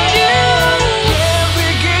beside you. Can we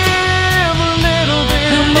give a little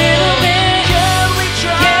bit A little bit. Can we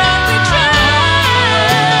try? Can we try?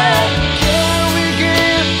 Can we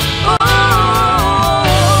give? Oh,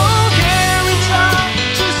 Can we try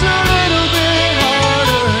just a little bit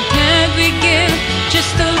harder? can we give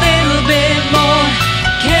just a little bit more?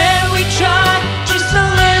 Can we try just a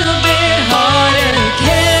little bit harder?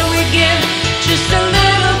 Can we give just a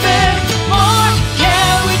little bit more?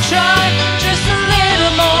 Can we try just a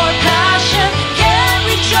little more passion? Can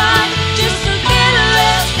we try just a little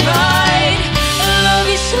less pride? I love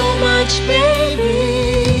you so much,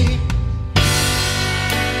 baby.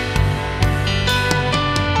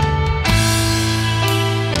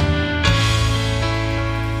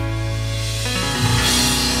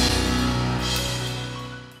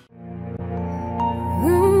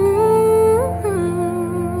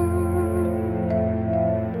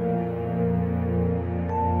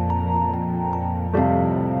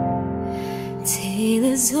 Tale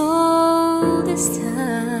as old as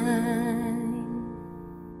time,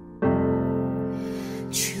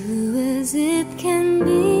 true as it can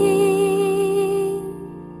be.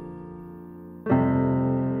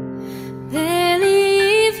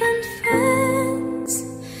 Barely even friends,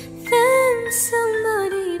 then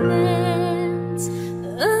somebody bends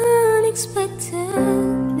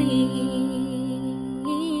unexpectedly.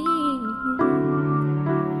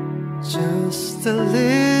 Just a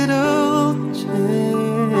little change,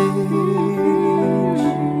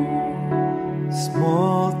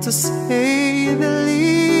 small to say the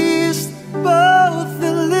least. Both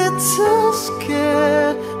a little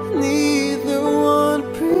scared, neither one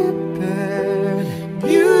prepared.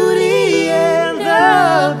 Beauty and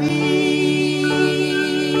the Beast,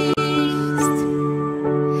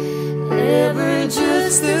 ever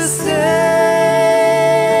just the same,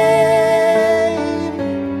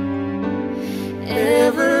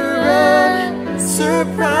 ever a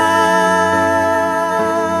surprise,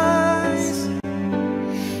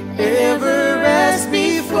 ever as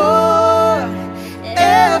before,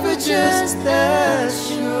 ever just as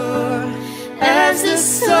sure as the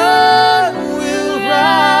sun will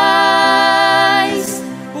rise.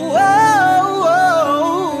 Whoa,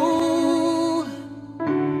 whoa.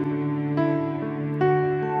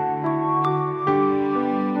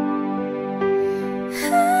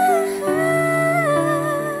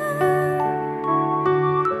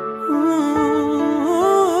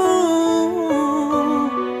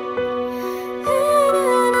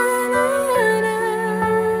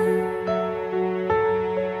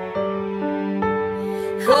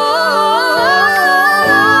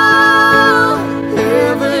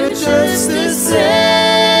 Ever just the same,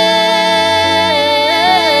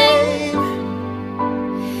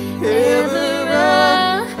 ever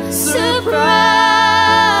a surprise,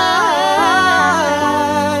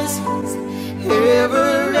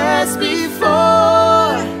 ever as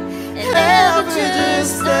before, ever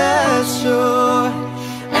just as sure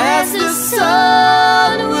as the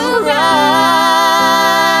sun will rise.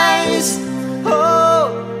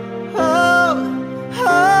 Oh, oh,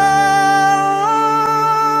 oh.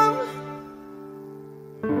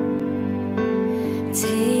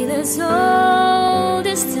 Tale as old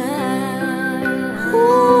as time.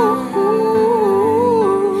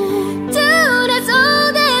 Tune as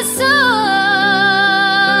old as song.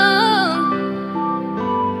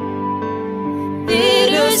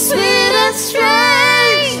 Bittersweet and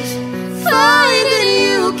strange, finding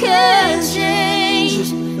you care.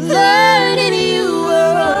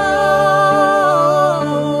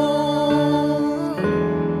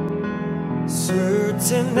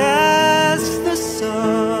 certain as the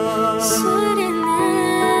sun, certain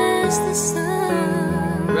as the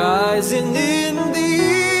sun, rising in the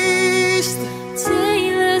east,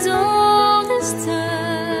 tale as old as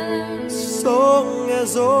time, song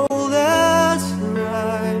as old as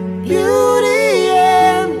rhyme, Beauty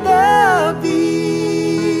and the Beast,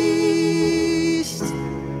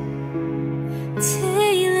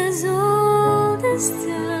 tale as old as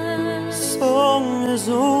time, song as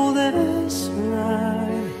old as rhyme,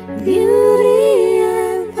 Beauty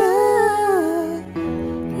and the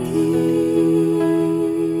Beast.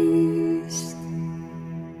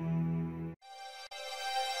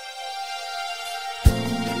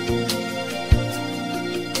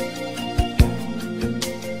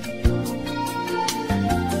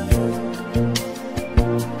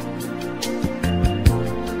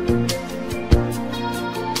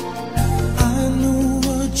 I know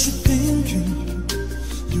what you're thinking.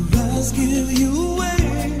 Your eyes give you away.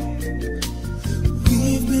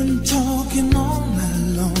 We've been talking all night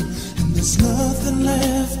long, and there's nothing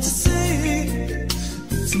left to say.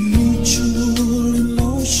 It's a mutual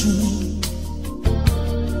emotion.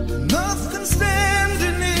 Nothing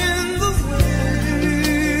standing in the way.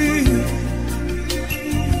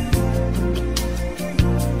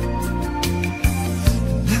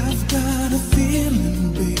 I've got a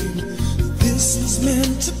feeling, babe, this was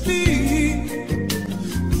meant to be.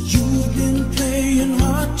 You've been playing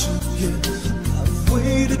hard to get. I've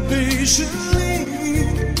waited patiently.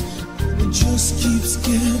 It just keeps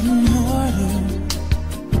getting harder.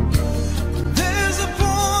 There's a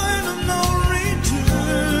point of no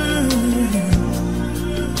return.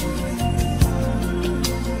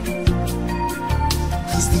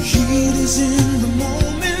 'Cause the heat is in the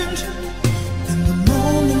moment, and the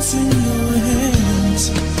moment's in your hands.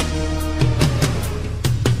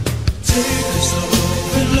 Take this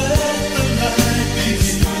love and let the night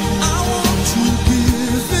begin. I want to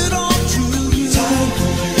give it all to you. Time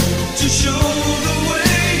for you to show the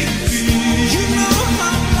way you feel. You know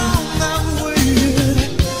how long I've waited.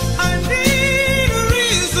 I need a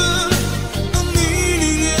reason, a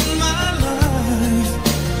meaning in my life.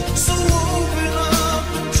 So open up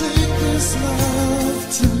and take this love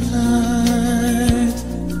tonight.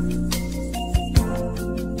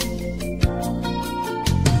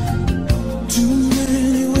 Too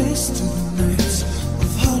many wasted nights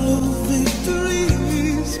of hollow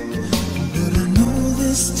victories, but I know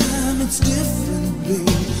this time it's different,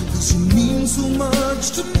 babe, 'cause you mean so much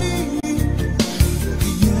to me.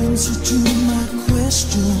 The answer to my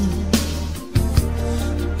question,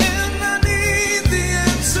 and I need the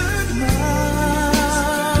answer now.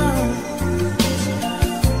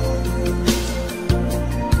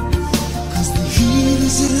 'Cause the heat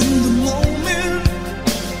is in the moment,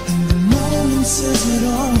 and the moment says it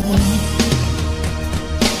all.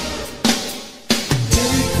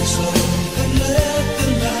 Take this love and let the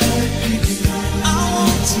night begin. I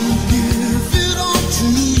want to give it all to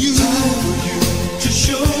you. Time for you to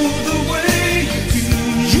show the way you feel.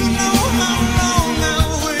 You know how long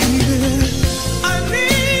I've waited. I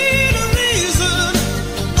need a reason,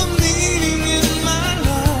 a meaning in my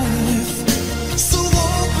life. So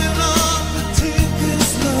open up and take this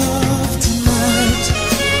love tonight.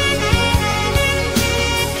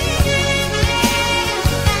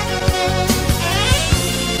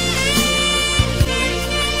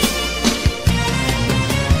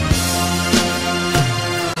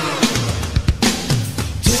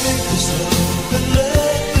 Take this love and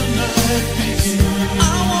let the night begin.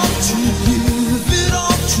 I want to give it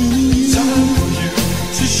all to you. Time for you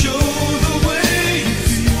to show the way you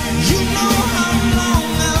feel. You know how long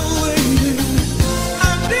I've waited.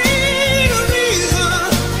 I need a reason,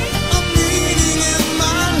 a meaning in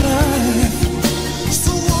my life.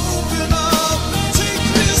 So open up and take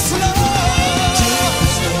this love. Take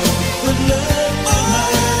this love and let the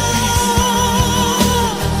night begin.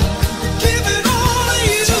 Give it all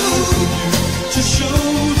to you to show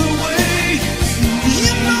the way you feel.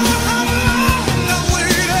 You know how long I've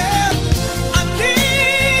waited. I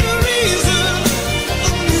need a reason,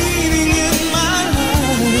 a meaning in my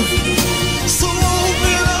life. So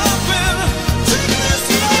open up and take this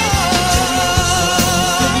love.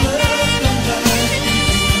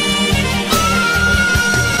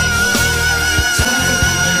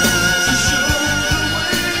 To show the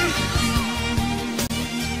way.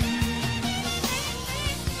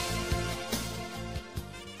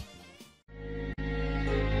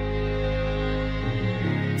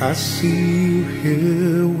 I see you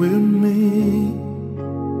here with me.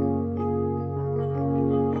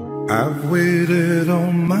 I've waited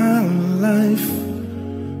all my life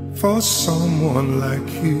for someone like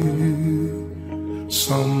you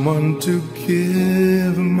someone to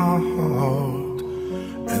give my heart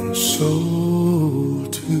and soul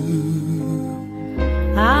to.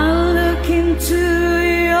 I look into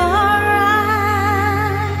your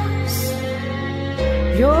eyes.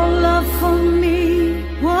 Your love for me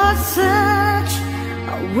was such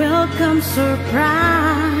a welcome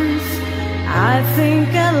surprise. I think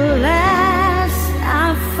at last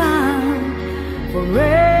I found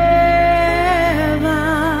forever.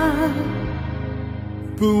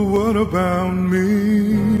 But what about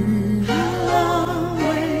me? I'll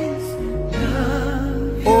always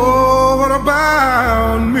love you. Oh, what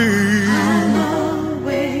about me? I'll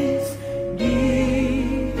always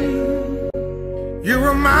need you. You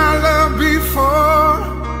were my love before,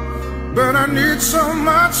 but I need so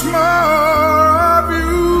much more of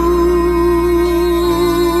you.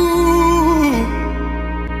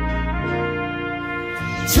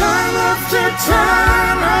 Time after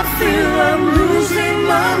time I feel I'm losing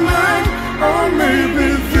my mind. Or maybe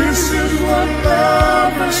this is what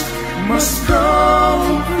lovers must go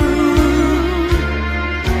through.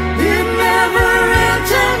 It never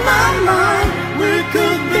entered my mind we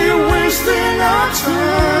could be wasting our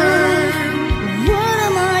time. What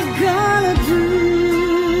am I gonna do?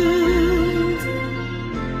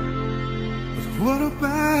 But what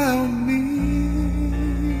about me?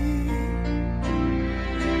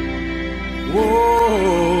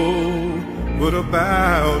 Whoa, what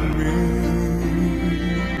about me?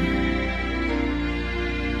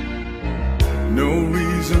 No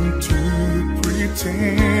reason to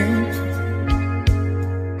pretend.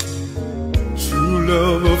 True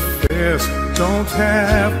love affairs don't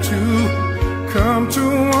have to come to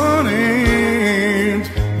an end.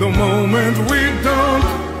 The moment we don't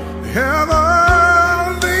have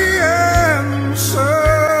all the answers,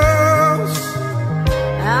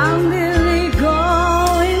 I'm really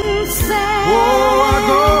going insane. oh, I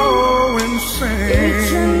go insane.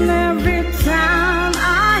 Each and every time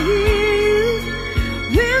I hear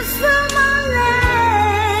you whisper my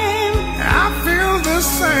name, I feel the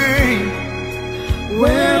same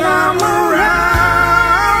when I'm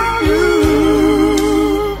around you.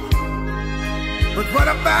 But what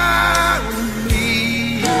about me?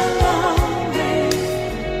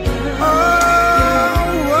 Oh,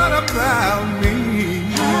 what about me?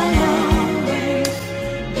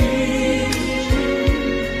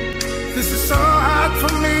 This is so hard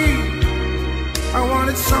for me. I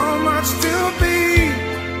wanted so much to be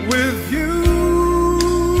with you.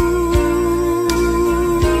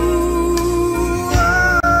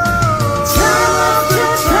 Time after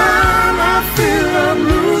time I feel I'm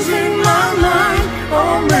losing my mind.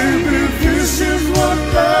 Or maybe this is what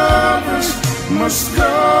lovers must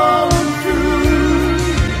go through.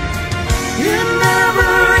 It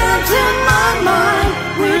never entered my mind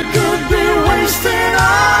we could be wasting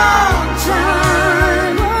our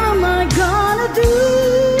time. What am I gonna do?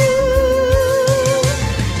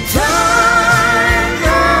 Time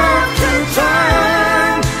after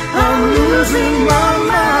time I'm losing my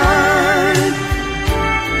mind.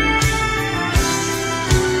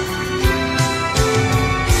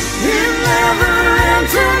 It never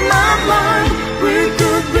entered my mind we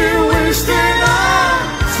could be wasting our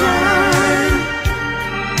time.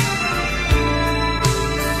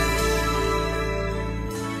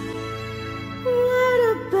 What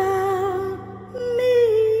about me?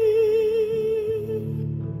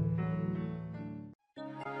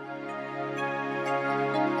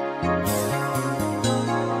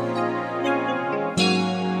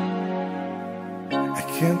 I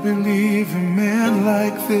can't believe a man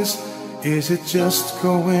like this. Is it just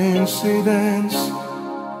coincidence?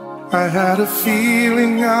 I had a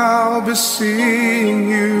feeling I'll be seeing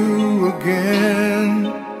you again.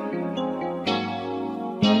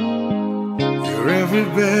 You're every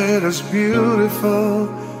bit as beautiful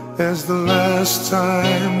as the last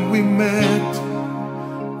time we met.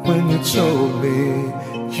 When you told me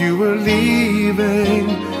you were leaving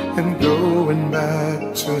and going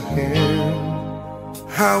back to him.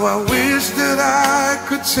 How I wish that I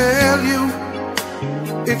could tell you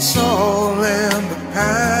it's all in the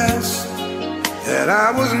past, that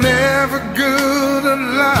I was never good at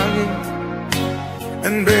lying.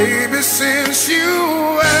 And baby, since you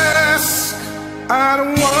ask, I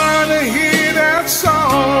don't wanna hear that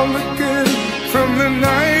song again from the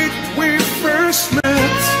night we first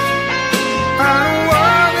met. I don't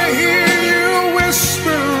wanna hear you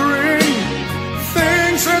whispering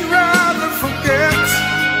things I'd rather forget.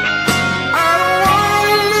 I don't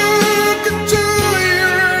wanna look into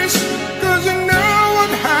yours, 'cause you know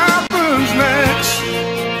what happens next.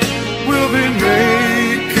 We'll be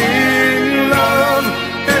making love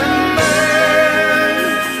in May.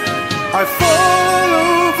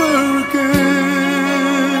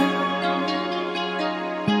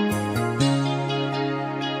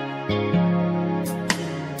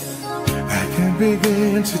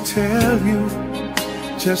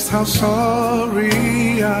 just how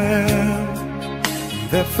sorry I am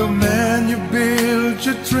that the man you built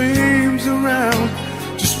your dreams around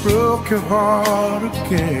just broke your heart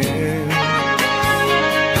again.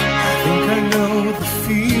 I think I know the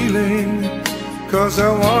feeling, 'cause I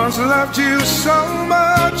once loved you so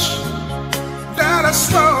much that I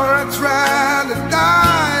swore I'd rather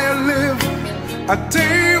die or live a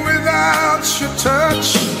day without your touch.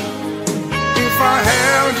 If I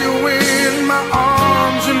held you